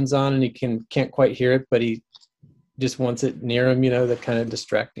headphones on and he can't quite hear it, but he just wants it near him, you know, that kind of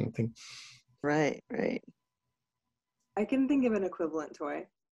distracting thing. Right. I can think of an equivalent toy.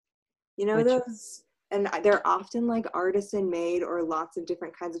 You know, those, and they're often like artisan made, or lots of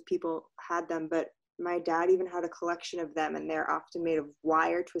different kinds of people had them, but my dad even had a collection of them, and they're often made of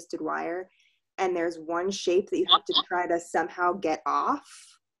wire, twisted wire, and there's one shape that you have to try to somehow get off.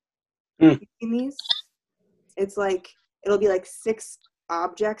 In these, it's like, it'll be like 6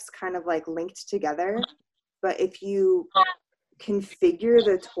 objects kind of like linked together, but if you configure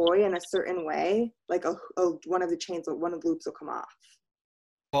the toy in a certain way, like one of the chains, one of the loops will come off.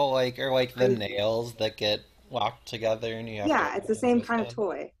 Well, like, or like the nails that get locked together and you have to, it's the same kind of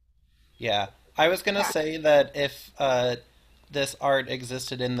toy. Yeah. I was going to say that if this art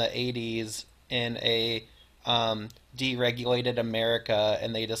existed in the 80s in a deregulated America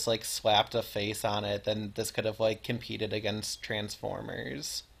and they just like slapped a face on it, then this could have like competed against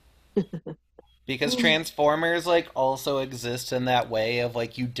Transformers. Because Transformers like also exist in that way of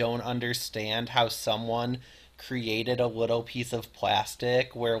like you don't understand how someone created a little piece of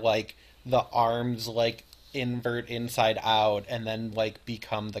plastic where like the arms like invert inside out and then like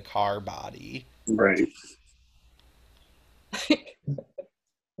become the car body. Right.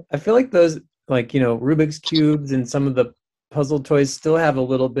 I feel like those, like, you know, Rubik's Cubes and some of the puzzle toys still have a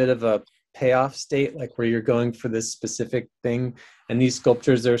little bit of a payoff state, like where you're going for this specific thing. and these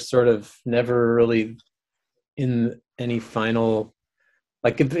sculptures are sort of never really in any final,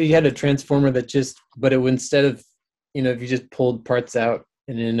 like if you had a transformer that just, but it would, instead of, if you just pulled parts out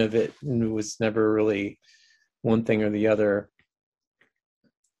and in of it, and it was never really one thing or the other,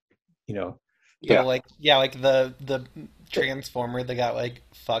 So Yeah. like the transformer that got like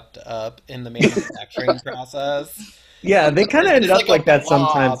fucked up in the manufacturing process. yeah, they kind of It's ended up like a like that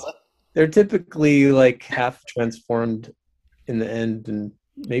blob. sometimes. They're typically like half transformed in the end, and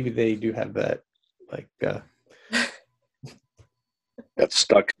maybe they do have that, like Got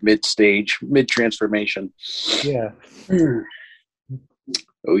stuck mid-stage, mid-transformation. yeah.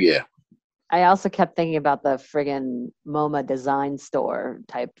 Oh yeah. I also kept thinking about the friggin' MoMA design store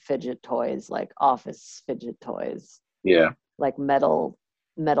type fidget toys, like office fidget toys, Yeah. like metal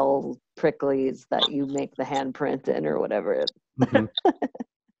pricklies that you make the handprint in or whatever. Mhm.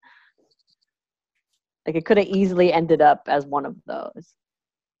 Like it could have easily ended up as one of those.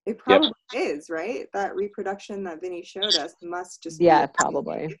 It probably is, right? That reproduction that Vinny showed us must just Yeah, be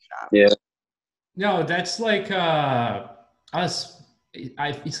probably. a gift shop. Yeah. No, that's like us.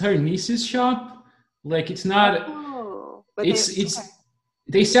 It's her niece's shop. Like it's not. Oh, but It's okay.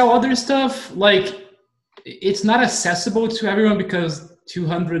 they sell other stuff. Like it's not accessible to everyone because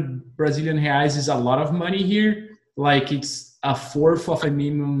 200 Brazilian reais is a lot of money here. Like it's a fourth of a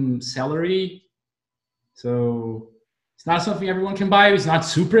minimum salary. So it's not something everyone can buy. It's not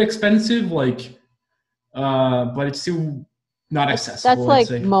super expensive, like, but it's still not That's accessible, I'd like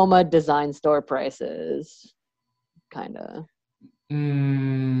say. MoMA design store prices, kind of.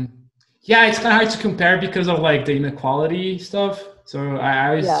 Yeah, it's kind of hard to compare because of like the inequality stuff. So I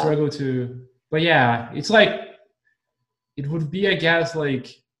always Yeah. struggle to, but yeah, it's like it would be, I guess,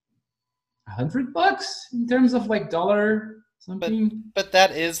 like $100 in terms of like dollar something. But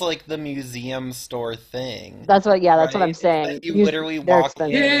that is like the museum store thing. That's what. Yeah, that's what right? I'm Is saying. that you literally They're walk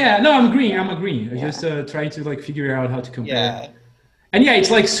expensive. Yeah, in. no, I'm agreeing. I'm agreeing. I Yeah. just trying to like figure out how to compare. Yeah. And yeah,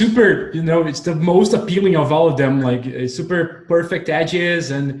 it's like super, it's the most appealing of all of them, like super perfect edges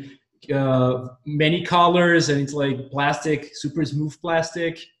and many colors, and it's like plastic, super smooth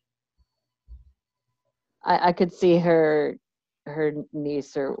plastic. I could see her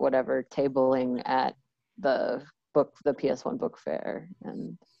niece or whatever tabling at the PS1 book fair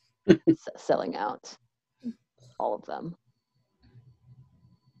and selling out all of them.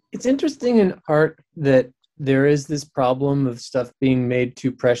 It's interesting in art that there is this problem of stuff being made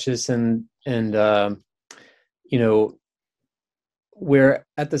too precious, and where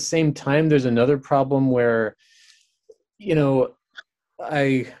at the same time there's another problem where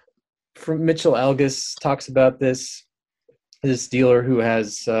from Mitchell Algus talks about this dealer who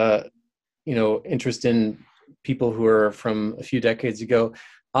has interest in people who are from a few decades ago.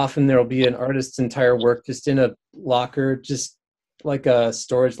 Often there'll be an artist's entire work just in a locker, just like a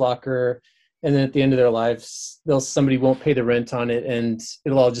storage locker, and then at the end of their lives somebody won't pay the rent on it and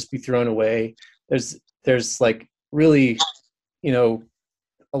it'll all just be thrown away. There's like really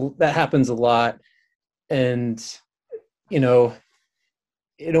that happens a lot, and in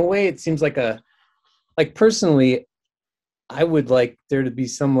a way it seems like personally I would like there to be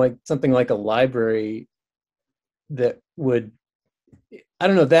something like a library that would, I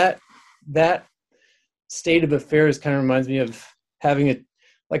don't know, that state of affairs kind of reminds me of having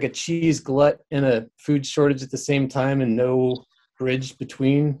a cheese glut and a food shortage at the same time and no bridge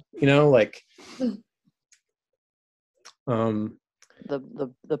between,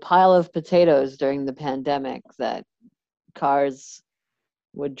 the pile of potatoes during the pandemic that cars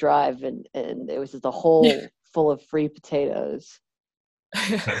would drive, and it was just a hole full of free potatoes,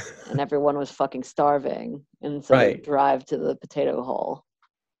 and everyone was fucking starving, and so Right. they drive to the potato hole.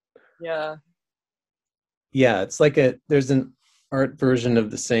 Yeah. Yeah, it's like there's an art version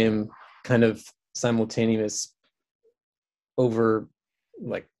of the same kind of simultaneous over,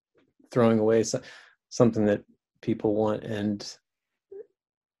 like, throwing away something that people want, and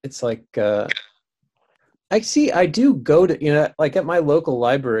it's like I do go to, like at my local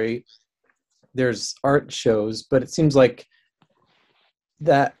library there's art shows, but it seems like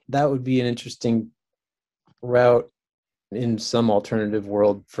that would be an interesting route in some alternative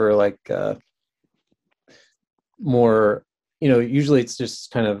world for like more, usually it's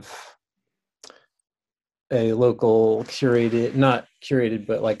just kind of a local curated, not curated,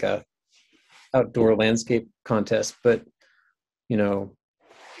 but like a outdoor landscape contest, but a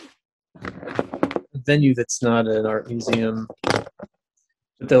venue that's not an art museum.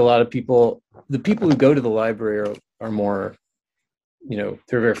 But a lot of people, the people who go to the library are more, they're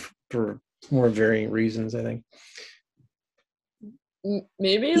there for more varying reasons, I think.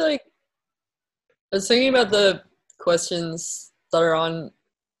 Maybe like I was thinking about the questions that are on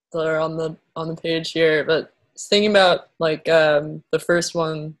the page here, but I was thinking about like the first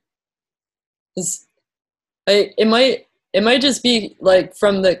one is it might just be like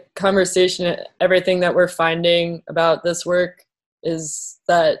from the conversation, everything that we're finding about this work is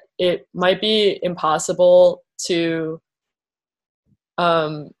that it might be impossible to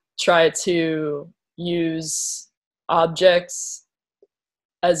try to use objects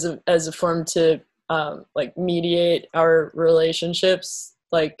as a form to like mediate our relationships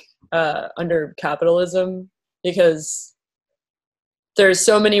like under capitalism, because there's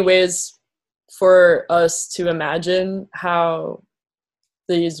so many ways for us to imagine how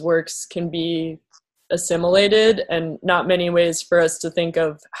these works can be assimilated, and not many ways for us to think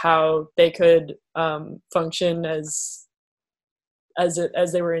of how they could function as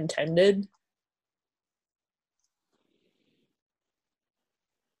they were intended.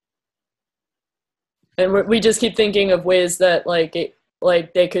 And we just keep thinking of ways that like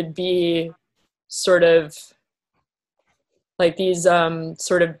they could be sort of like these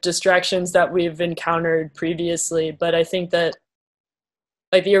sort of distractions that we've encountered previously. But I think that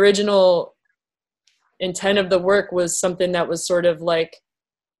like the original intent of the work was something that was sort of like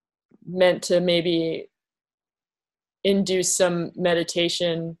meant to maybe induce some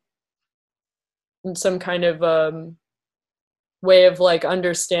meditation and some kind of way of like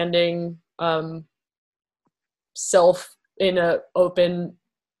understanding self in a open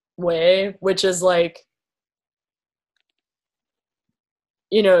way, which is like,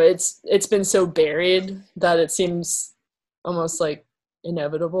 you know, it's been so buried that it seems almost like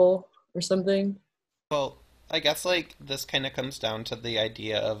inevitable or something. Well, I guess like this kind of comes down to the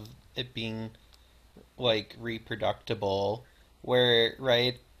idea of it being like reproducible, where,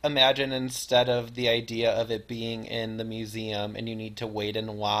 right, imagine instead of the idea of it being in the museum and you need to wait in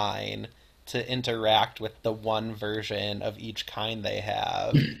line to interact with the one version of each kind they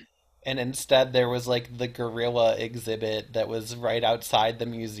have. And instead there was like the gorilla exhibit that was right outside the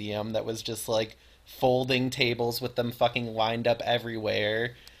museum that was just like folding tables with them fucking lined up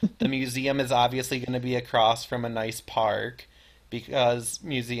everywhere. The museum is obviously going to be across from a nice park because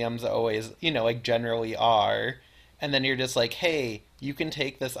museums always, you know, like generally are. And then you're just like, hey, you can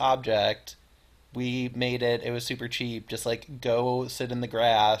take this object. We made it. It was super cheap. Just like go sit in the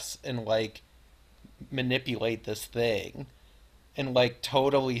grass and like manipulate this thing and like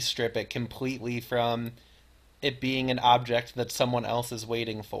totally strip it completely from it being an object that someone else is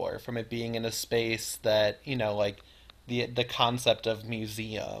waiting for, from it being in a space that, you know, like the concept of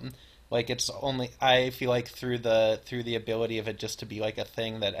museum. Like it's only, I feel like through the ability of it just to be like a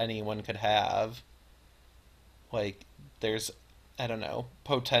thing that anyone could have, like there's, I don't know,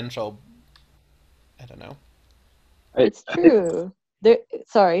 potential. I don't know. It's true. There.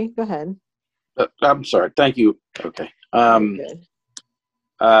 Sorry. Go ahead. I'm sorry. Thank you. Okay. Good.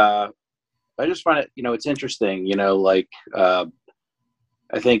 I just find it, you know, it's interesting, you know, like, I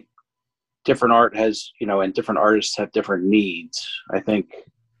think different art has, you know, and different artists have different needs. I think,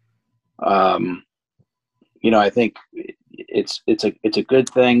 you know, I think it's a good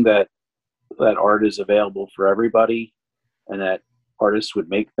thing that art is available for everybody and that artists would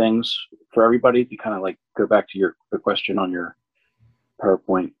make things for everybody. To kind of like go back to the question on your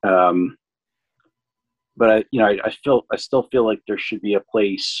PowerPoint. But I still feel like there should be a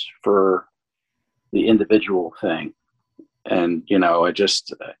place for the individual thing. And, you know, I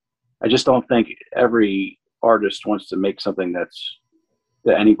just don't think every artist wants to make something that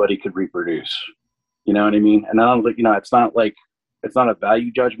anybody could reproduce. You know what I mean? And I don't, you know, it's not a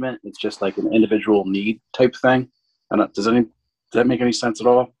value judgment. It's just like an individual need type thing. Does that make any sense at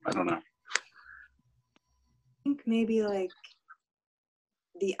all? I don't know. I think maybe like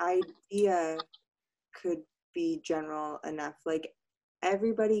the idea could be general enough. Like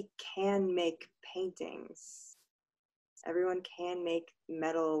everybody can make paintings. Everyone can make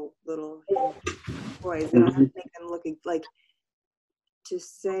metal little toys. They don't have to make them look like, to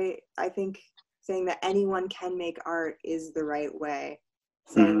say, I think saying that anyone can make art is the right way.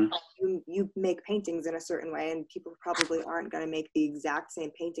 Saying you make paintings in a certain way, and people probably aren't going to make the exact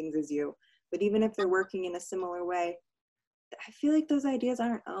same paintings as you, but even if they're working in a similar way, I feel like those ideas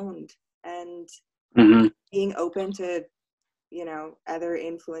aren't owned. And being open to, you know, other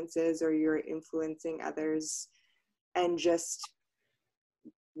influences, or you're influencing others, and just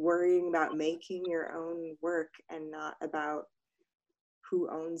worrying about making your own work and not about who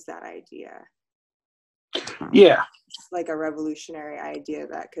owns that idea. Yeah. It's like a revolutionary idea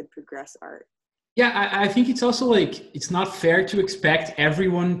that could progress art. Yeah, I think it's also like, it's not fair to expect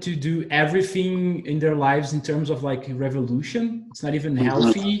everyone to do everything in their lives in terms of like revolution. It's not even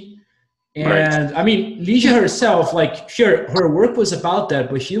healthy. And I mean, Ligia herself, like, sure, her work was about that,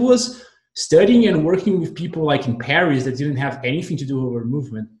 but she was studying and working with people like in Paris that didn't have anything to do with her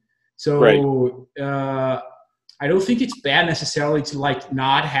movement. So I don't think it's bad necessarily to like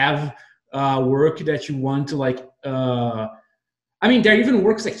not have work that you want to like. I mean, there are even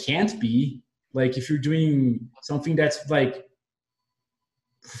works that can't be, like if you're doing something that's like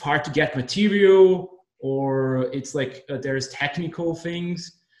hard to get material, or it's like there's technical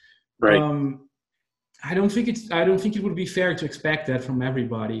things. Right. I don't think it would be fair to expect that from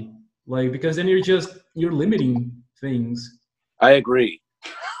everybody, like, because then you're limiting things. I agree.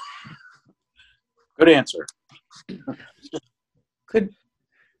 Good answer. Could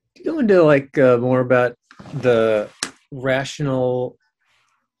you go into like more about the rational,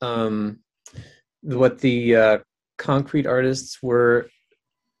 what the concrete artists were,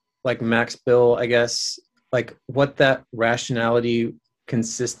 like Max Bill, I guess, like what that rationality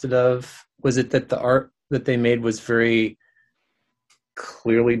consisted of? Was it that the art that they made was very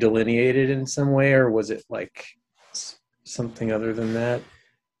clearly delineated in some way, or was it like something other than that?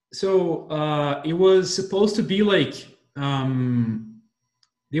 So it was supposed to be like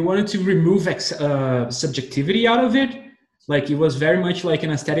they wanted to remove subjectivity out of it. Like it was very much like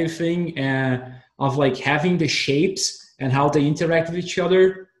an aesthetic thing of like having the shapes and how they interact with each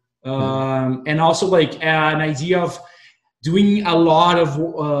other, and also like an idea of doing a lot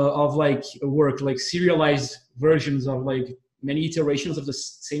of like work, like serialized versions of like many iterations of the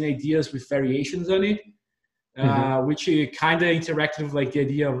same ideas with variations on it. Which kind of interacted with like the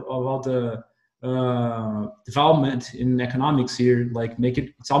idea of all the development in economics here, like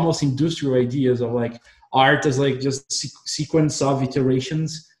it's almost industrial ideas of like art as like just sequence of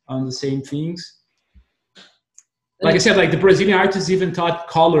iterations on the same things. Like I said, like the Brazilian artists even thought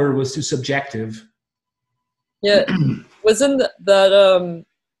color was too subjective. Yeah, wasn't that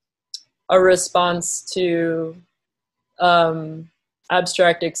a response to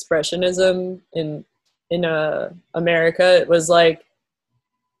abstract expressionism in America? It was like,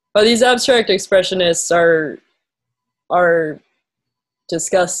 oh, these abstract expressionists are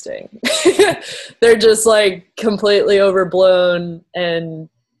disgusting. They're just like completely overblown, and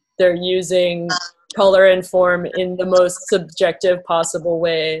they're using color and form in the most subjective possible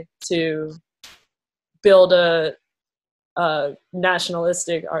way to build a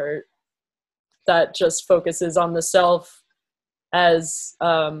nationalistic art that just focuses on the self as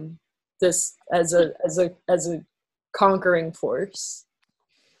this as a conquering force.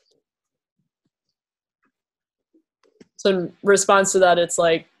 So in response to that, it's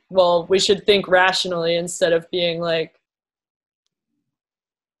like, well, we should think rationally instead of being like,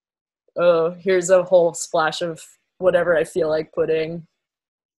 oh, here's a whole splash of whatever I feel like putting.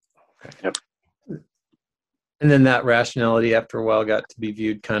 Yep. And then that rationality after a while got to be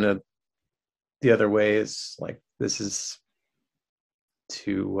viewed kind of the other way, as like, this is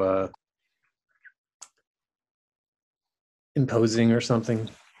too imposing or something.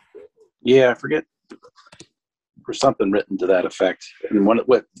 Yeah, I forget. Or something written to that effect. And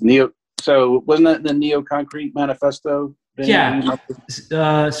so wasn't that in the Neo Concrete Manifesto? Yeah.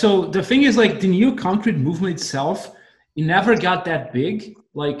 So the thing is, like, the Neo Concrete movement itself, it never got that big.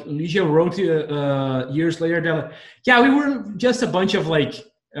 Like Ligia wrote years later that, yeah, we were just a bunch of like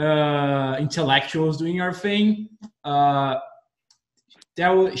intellectuals doing our thing.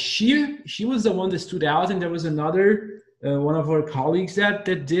 She was the one that stood out, and there was another one of our colleagues that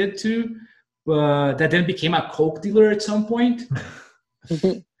did too, but that then became a coke dealer at some point.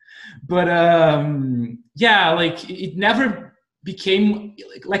 But yeah, like it never became,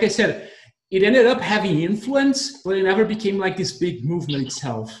 like I said, it ended up having influence, but it never became like this big movement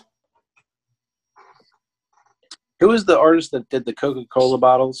itself. Who was the artist that did the Coca-Cola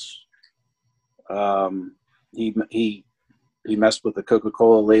bottles? He messed with the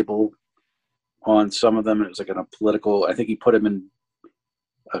Coca-Cola label on some of them. It was like in a political, I think he put them in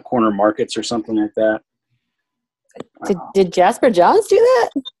corner markets or something like that. Did Jasper Johns do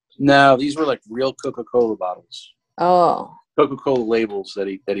that? No, these were like real Coca-Cola bottles. Oh. Coca-Cola labels that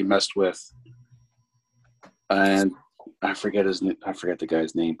he messed with. And I forget the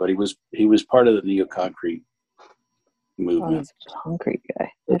guy's name, but he was part of the Neo Concrete movement. Oh, he's a concrete guy.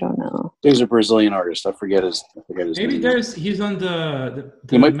 I don't know. He's a Brazilian artist. I forget his Maybe name. he's on the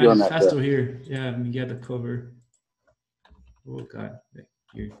He might be on that manifesto here. Yeah, let me get the cover. Oh God,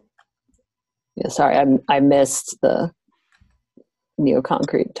 here. Yeah, sorry, I missed the Neo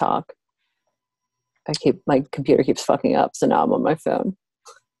Concrete talk. My computer keeps fucking up, so now I'm on my phone.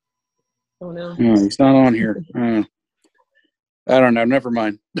 Oh no. He's not on here. I don't know. Never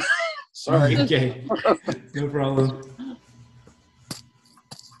mind. Sorry. Okay, no problem.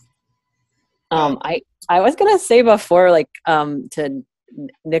 I was gonna say before, like, to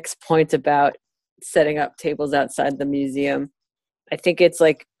Nick's point about setting up tables outside the museum, I think it's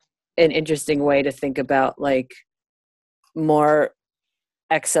like an interesting way to think about like more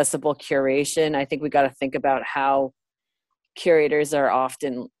accessible curation. I think we got to think about how curators are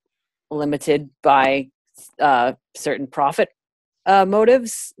often limited by certain profit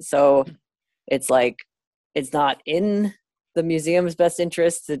motives. So it's like it's not in the museum's best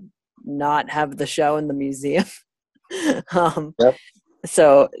interest to not have the show in the museum. Yep.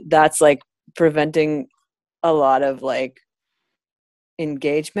 So that's like preventing a lot of like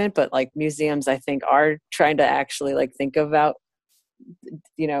engagement, but like museums I think are trying to actually like think about,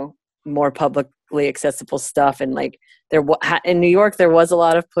 you know, more publicly accessible stuff. And like in New York there was a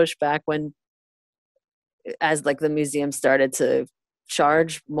lot of pushback when as like the museum started to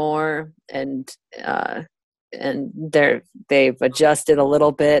charge more, and they've adjusted a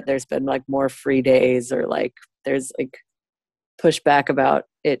little bit. There's been like more free days, or like there's like pushback about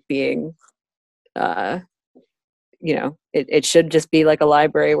it being you know, it should just be like a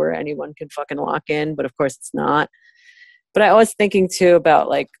library where anyone can fucking walk in, but of course it's not. But I was thinking too about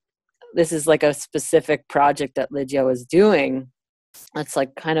like, this is like a specific project that Lydia was doing that's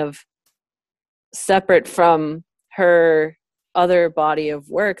like kind of separate from her other body of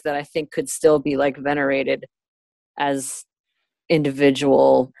work that I think could still be like venerated as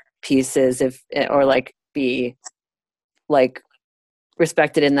individual pieces, if or like be like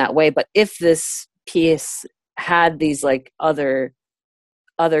respected in that way. But if this piece had these like other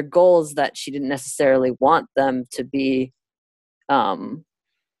goals that she didn't necessarily want them to be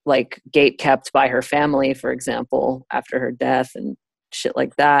like gate kept by her family, for example, after her death and shit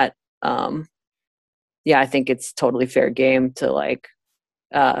like that, yeah, I think it's totally fair game to like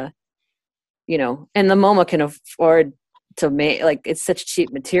you know, and the MoMA can afford to make, like, it's such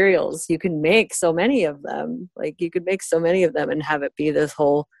cheap materials, you can make so many of them, like you could make so many of them and have it be this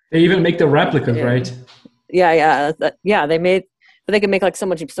whole, They even make the replicas, right? yeah, they made, but they can make like so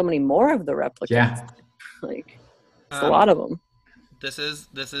many more of the replicas. Yeah. Like it's a lot of them. This is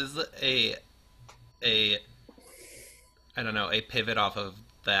a I don't know, a pivot off of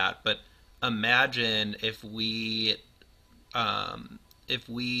that, but imagine if we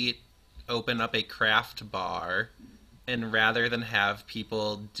open up a craft bar, and rather than have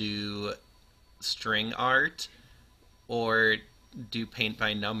people do string art or do paint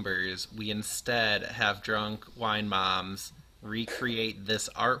by numbers, we instead have drunk wine moms recreate this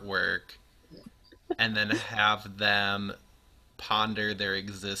artwork and then have them ponder their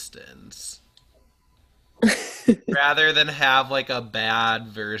existence. Rather than have like a bad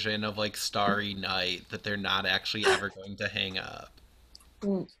version of like Starry Night that they're not actually ever going to hang up.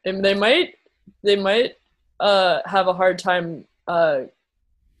 And they might have a hard time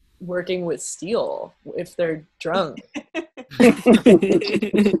working with steel if they're drunk.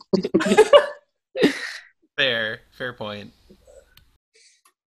 Fair point.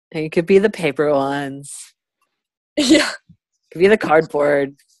 And it could be the paper ones. Yeah. It could be the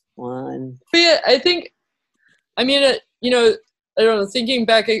cardboard one. But yeah, I think, I mean, you know, I don't know, thinking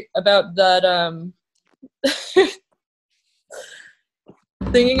back about that,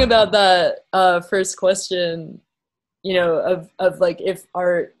 thinking about that first question, you know, of like if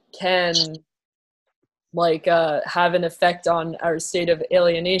art can like have an effect on our state of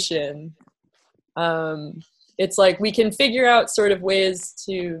alienation, it's like we can figure out sort of ways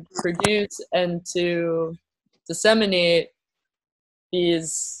to produce and to disseminate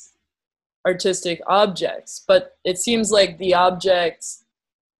these artistic objects, but it seems like the object,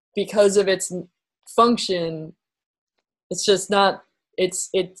 because of its function, it's just not,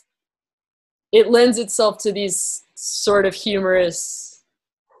 it lends itself to these sort of humorous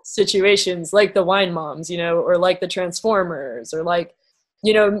situations like the wine moms, you know, or like the Transformers, or like,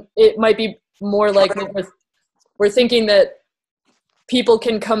 you know, it might be more like we're thinking that people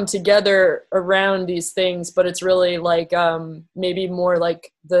can come together around these things, but it's really like maybe more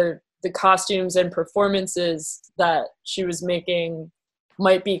like the costumes and performances that she was making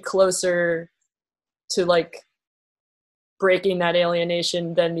might be closer to like breaking that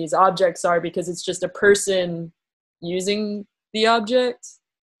alienation than these objects are, because it's just a person using the object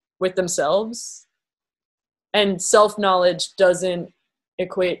with themselves, and self-knowledge doesn't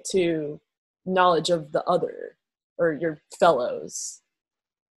equate to knowledge of the other or your fellows.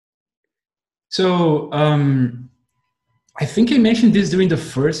 So I think I mentioned this during the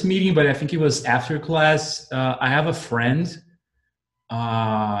first meeting, but I think it was after class. I have a friend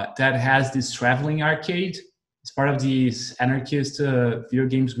that has this traveling arcade. It's part of this anarchist video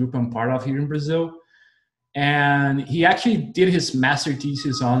games group I'm part of here in Brazil. and he actually did his master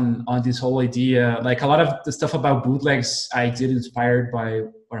thesis on this whole idea. Like a lot of the stuff about bootlegs I did inspired by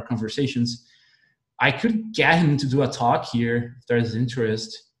our conversations. I could get him to do a talk here if there's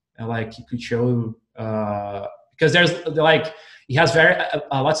interest, and like he could show because there's like he has very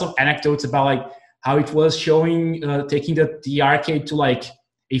lots of anecdotes about like how it was showing taking the arcade to like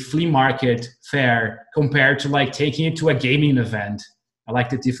a flea market fair compared to like taking it to a gaming event. I like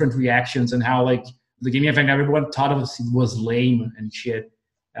the different reactions and how like the gaming event everyone thought it was lame and shit,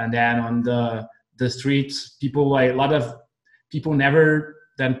 and then on the streets people like a lot of people never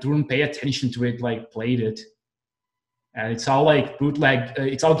that didn't pay attention to it like played it, and it's all like bootleg.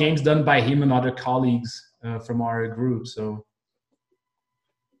 It's all games done by him and other colleagues from our group. So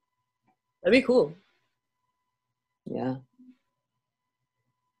That'd be cool. Yeah.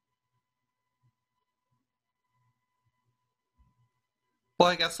 Well,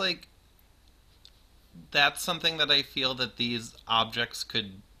 I guess like that's something that I feel that these objects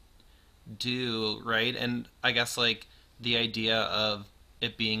could do, right? And I guess like the idea of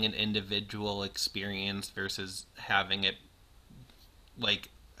it being an individual experience versus having it like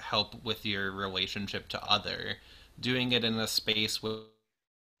help with your relationship to other, doing it in a space with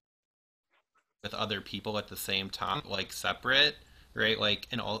other people at the same time, like separate, right? Like,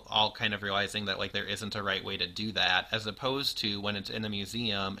 and all kind of realizing that like there isn't a right way to do that, as opposed to when it's in a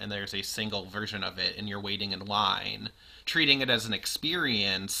museum and there's a single version of it and you're waiting in line, treating it as an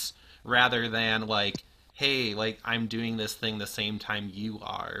experience rather than like, hey, like I'm doing this thing the same time you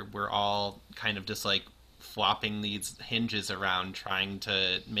are. We're all kind of just like flopping these hinges around trying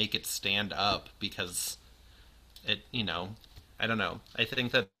to make it stand up because it, I don't know. I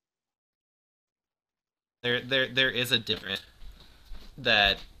think that there is a difference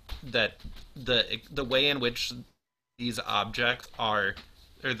that the way in which these objects are,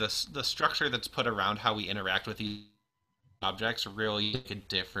 or the structure that's put around how we interact with these objects really make a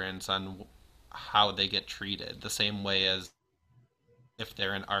difference on how they get treated, the same way as if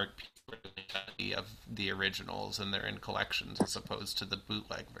they're an art piece of the originals and they're in collections as opposed to the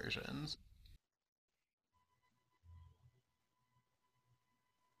bootleg versions.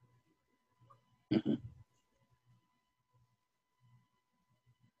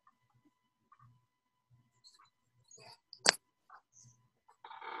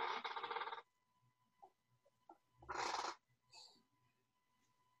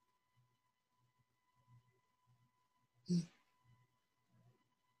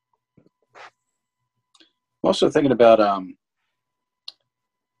 I'm also thinking about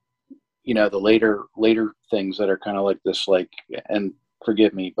the later things that are kind of like this, like, and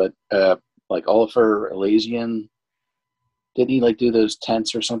forgive me, but like Oliver Elysian, didn't he like do those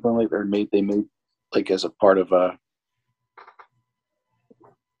tents or something like, or they made like as a part of a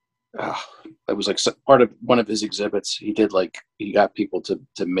that was like part of one of his exhibits. He did like he got people to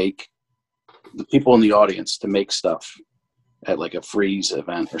make the people in the audience to make stuff at like a freeze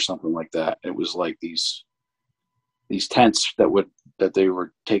event or something like that. It was like these tents that they would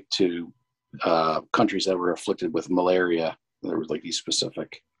take to countries that were afflicted with malaria. There was like these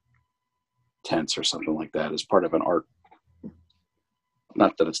specific tents or something like that as part of an art.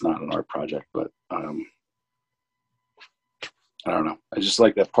 Not that it's not an art project, but I don't know. I just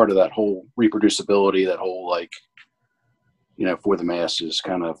like that part of that whole reproducibility, that whole like, for the masses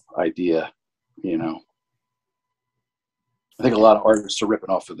kind of idea, I think a lot of artists are ripping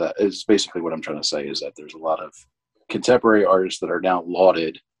off of that is basically what I'm trying to say, is that there's a lot of contemporary artists that are now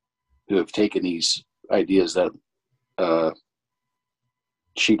lauded who have taken these ideas that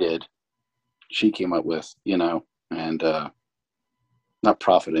she came up with, and not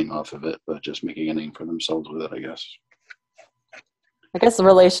profiting off of it, but just making a name for themselves with it, I guess. I guess the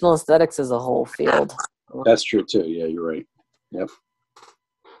relational aesthetics is a whole field. That's true too. Yeah, you're right. Yep.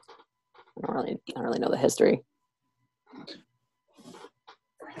 I don't really know the history.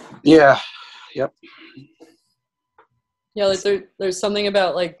 Yeah. Yep. Yeah, like there's something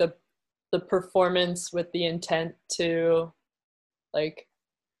about like the performance with the intent to like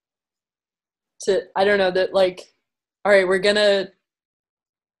I don't know, that like, all right, we're gonna,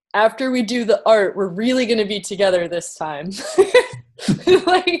 after we do the art, we're really gonna be together this time.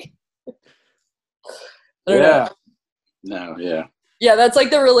 Like, I don't know. No, yeah. Yeah, that's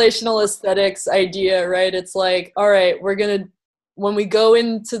like the relational aesthetics idea, right? It's like, all right, when we go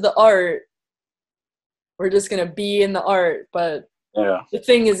into the art, we're just going to be in the art, but the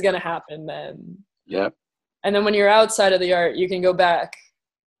thing is going to happen then. Yep. And then when you're outside of the art, you can go back.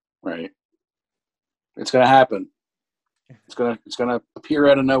 Right. It's going to happen. It's going to appear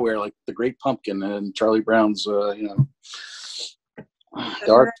out of nowhere, like the Great Pumpkin and Charlie Brown's, the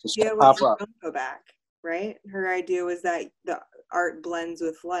art just pop up. Don't go back. right? Her idea was that the art blends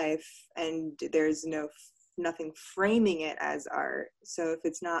with life, and there's nothing framing it as art. So if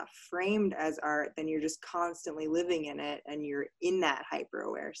it's not framed as art, then you're just constantly living in it, and you're in that hyper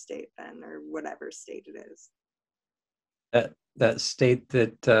aware state then, or whatever state it is. That state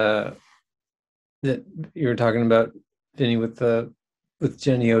that you were talking about, Vinny, with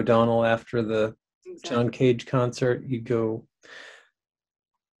Jenny O'Donnell after the John Cage concert, you go.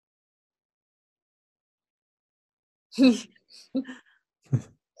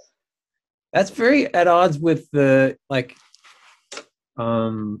 That's very at odds with the like.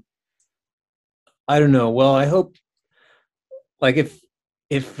 I don't know. Well, I hope, like, if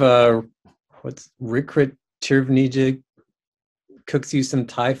what's Rikrit Tirvnija cooks you some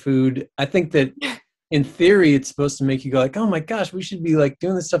Thai food, I think that in theory it's supposed to make you go like, oh my gosh, we should be like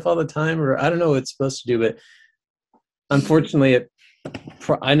doing this stuff all the time, or I don't know what it's supposed to do, but unfortunately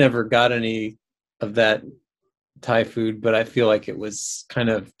I never got any of that Thai food, but I feel like it was kind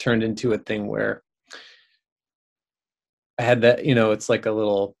of turned into a thing where I had that, it's like a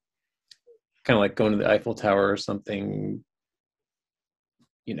little kind of like going to the Eiffel Tower or something,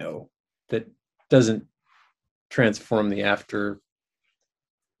 that doesn't transform the after,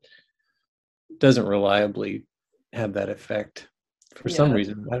 doesn't reliably have that effect for some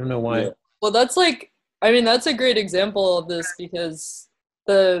reason. I don't know why. Yeah. Well, that's a great example of this, because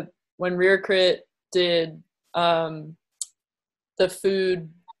when Rearcrit did the food,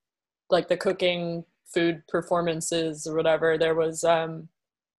 like the cooking food performances or whatever, there was I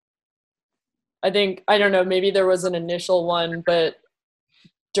don't know, maybe there was an initial one, but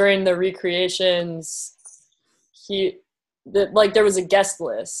during the recreations there was a guest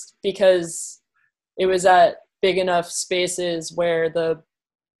list, because it was at big enough spaces where there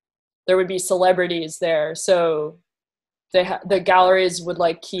would be celebrities there, so the galleries would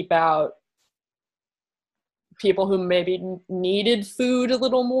like keep out people who maybe needed food a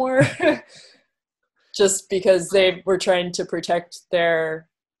little more just because they were trying to protect their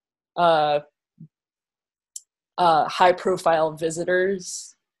high profile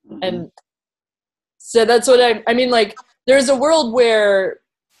visitors. And so that's what I mean, like, there's a world where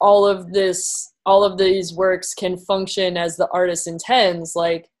all of these works can function as the artist intends.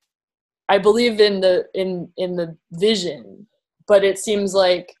 Like, I believe in the vision, but it seems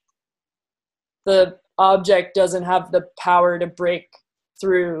like the object doesn't have the power to break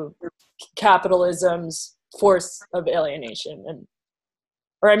through capitalism's force of alienation.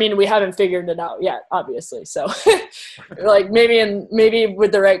 We haven't figured it out yet, obviously. So like maybe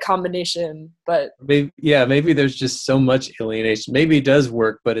with the right combination, but maybe there's just so much alienation. Maybe it does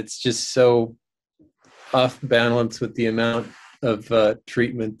work, but it's just so off balance with the amount of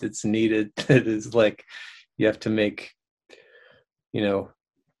treatment that's needed. That is like, you have to make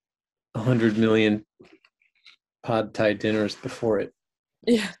 100 million pad thai dinners before it.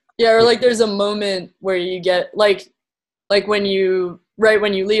 Or like there's a moment where you get like when you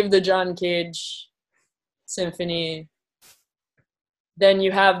leave the John Cage symphony, then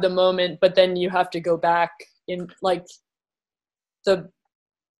you have the moment, but then you have to go back in, like,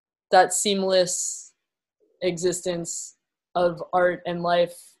 that seamless existence of art and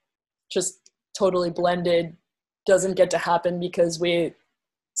life just totally blended doesn't get to happen because we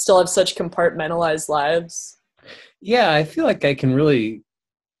still have such compartmentalized lives. Yeah, I feel like I can really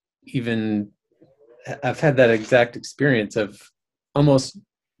I've had that exact experience of almost,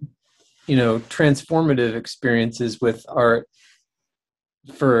 transformative experiences with art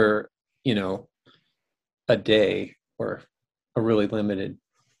for, a day or a really limited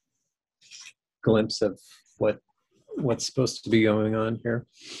glimpse of what's supposed to be going on here.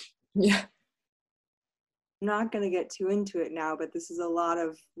 Yeah. I'm not going to get too into it now, but this is a lot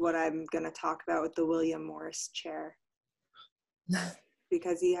of what I'm going to talk about with the William Morris chair.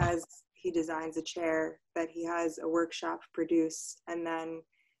 Because he designs a chair that he has a workshop produce, and then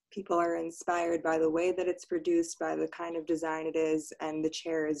people are inspired by the way that it's produced, by the kind of design it is, and the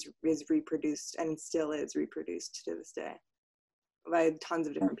chair is reproduced and still is reproduced to this day by tons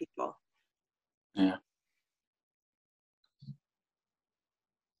of different people. Yeah.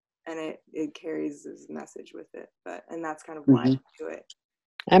 And it carries his message with it, and that's kind of why I do it.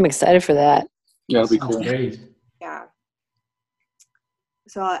 I'm excited for that. Yeah, it'll be cool. Great. Yeah.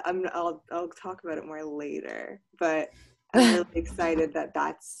 So I'll talk about it more later, but I'm really excited that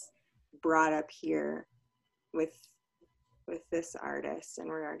that's brought up here with this artist, and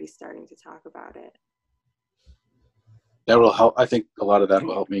we're already starting to talk about it. That will help. I think a lot of that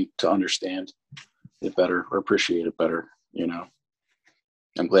will help me to understand it better or appreciate it better.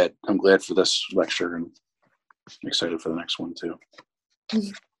 I'm glad for this lecture, and I'm excited for the next one too.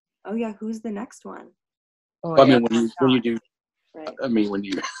 Oh yeah, who's the next one? Oh I my mean, god. when you do, Right. I mean, when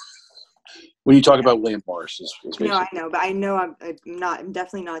you talk about William Morris, is basically. No, I know, but I know I'm not. I'm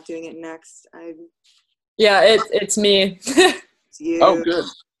definitely not doing it next. Yeah, it's me. It's you. Oh, good.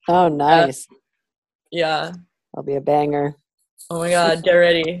 Oh, nice. Yeah. That'll be a banger. Oh my god, get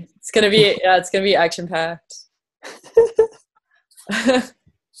ready. It's gonna be action packed.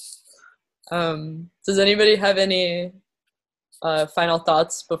 Does anybody have any final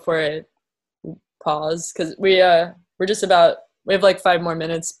thoughts before I pause? Because we have like 5 more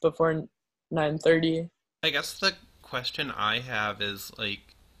minutes before 9:30. I guess the question I have is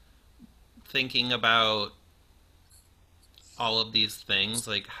like thinking about all of these things,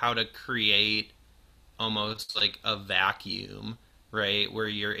 like how to create almost like a vacuum, right? Where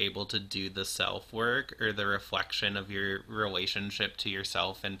you're able to do the self work or the reflection of your relationship to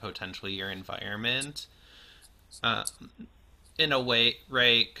yourself and potentially your environment. Uh, in a way,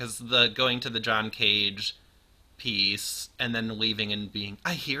 right? Because the going to the John Cage piece and then leaving and being,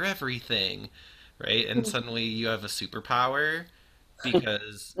 I hear everything, right? And suddenly you have a superpower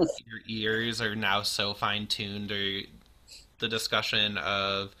because your ears are now so fine tuned, or the discussion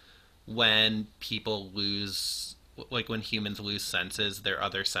of when people lose, like when humans lose senses, their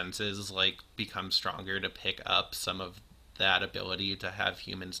other senses like become stronger to pick up some of that ability to have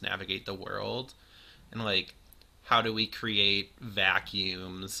humans navigate the world. And like, how do we create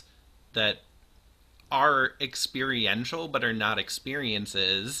vacuums that are experiential but are not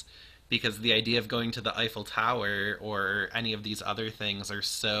experiences, because the idea of going to the Eiffel Tower or any of these other things are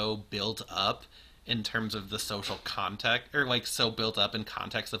so built up in terms of the social context, or like so built up in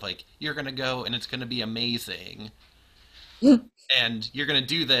context of like, you're gonna go and it's gonna be amazing and you're gonna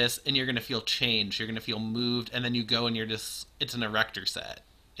do this and you're gonna feel change, you're gonna feel moved, and then you go and it's an erector set,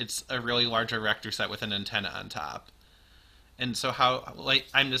 it's a really large erector set with an antenna on top. And so how, like,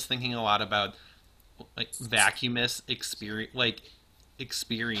 I'm just thinking a lot about like vacuumous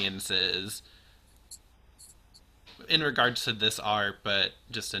experiences in regards to this art, but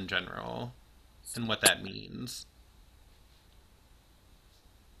just in general, and what that means.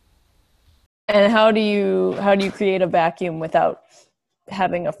 And how do you create a vacuum without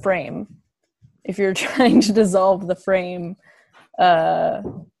having a frame? If you're trying to dissolve the frame,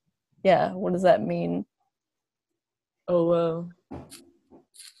 what does that mean? Oh wow.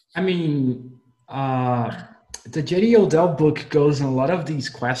 I mean, the J.D. Odell book goes in a lot of these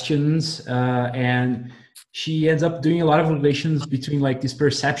questions, and she ends up doing a lot of relations between like this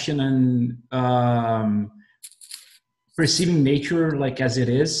perception and perceiving nature like as it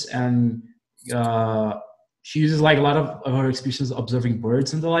is, and she uses like a lot of her experiences observing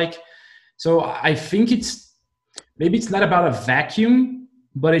birds and the like. So I think maybe it's not about a vacuum,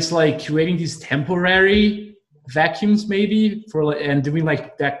 but it's like creating these temporary vacuums maybe and doing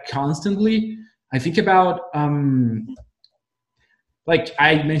like that constantly. I think about like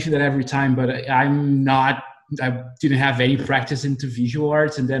I mention that every time, but I didn't have any practice into visual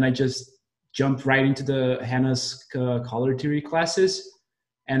arts, and then I just jumped right into the Hannah's color theory classes,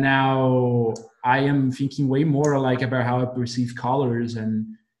 and now I am thinking way more like about how I perceive colors and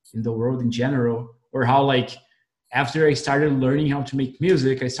in the world in general, or how like after I started learning how to make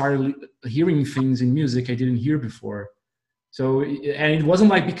music, I started hearing things in music I didn't hear before. So, and it wasn't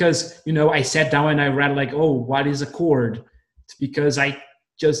like because, I sat down and I read like, oh, what is a chord? It's because I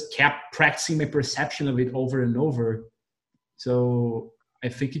just kept practicing my perception of it over and over. So I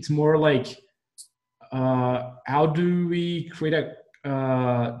think it's more like, how do we create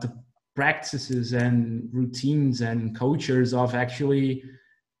the practices and routines and cultures of actually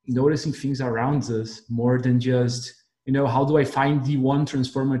noticing things around us more than just, how do I find the one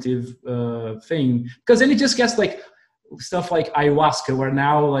transformative thing? Because then it just gets like stuff like ayahuasca, where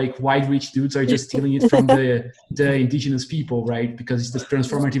now like white rich dudes are just stealing it from the indigenous people, right? Because it's the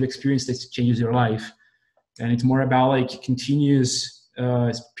transformative experience that changes your life. And it's more about like continuous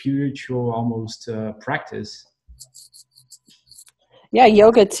spiritual almost practice. Yeah,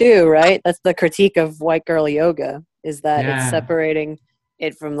 yoga too, right? That's the critique of white girl yoga, is that it's separating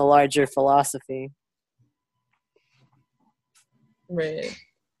it from the larger philosophy. Right.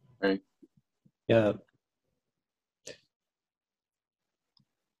 Yeah.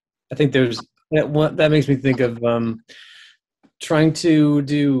 I think there's that makes me think of trying to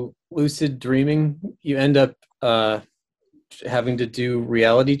do lucid dreaming. You end up having to do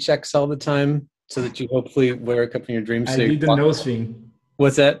reality checks all the time so that you hopefully wake up in your dreams. I did the nose thing.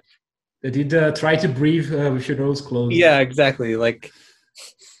 What's that? I did try to breathe with your nose closed. Yeah, exactly. Like,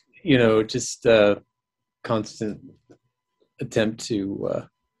 just constant attempt to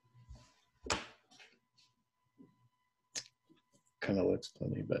kind of looks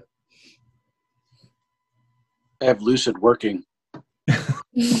funny, but I have lucid working.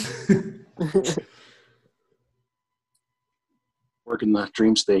 Work in the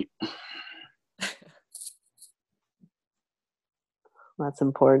dream state. That's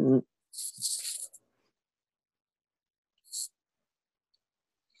important.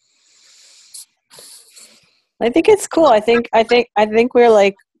 I think it's cool. I think we're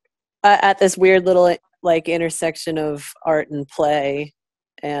like at this weird little like intersection of art and play,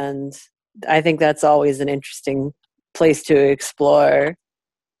 and I think that's always an interesting place to explore.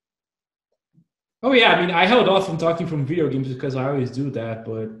 Oh yeah, I mean, I held off from talking from video games because I always do that,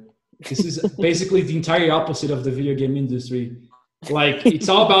 but this is basically the entire opposite of the video game industry. Like, it's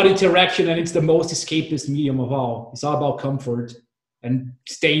all about interaction, and it's the most escapist medium of all. It's all about comfort and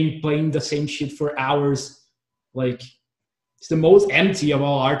playing the same shit for hours. Like, it's the most empty of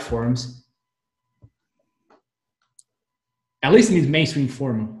all art forms. At least in its mainstream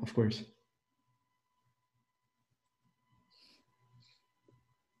form, of course.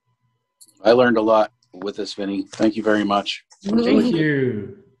 I learned a lot with this, Vinny. Thank you very much. Thank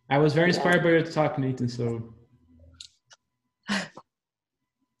you. I was very inspired by your talk, Nathan, so...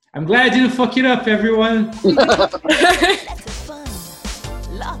 I'm glad I didn't fuck it up, everyone. Let's have fun.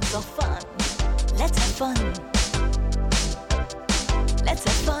 Lots of fun. Let's have fun. Let's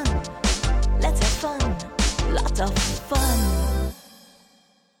have fun. Let's have fun. Lots of fun.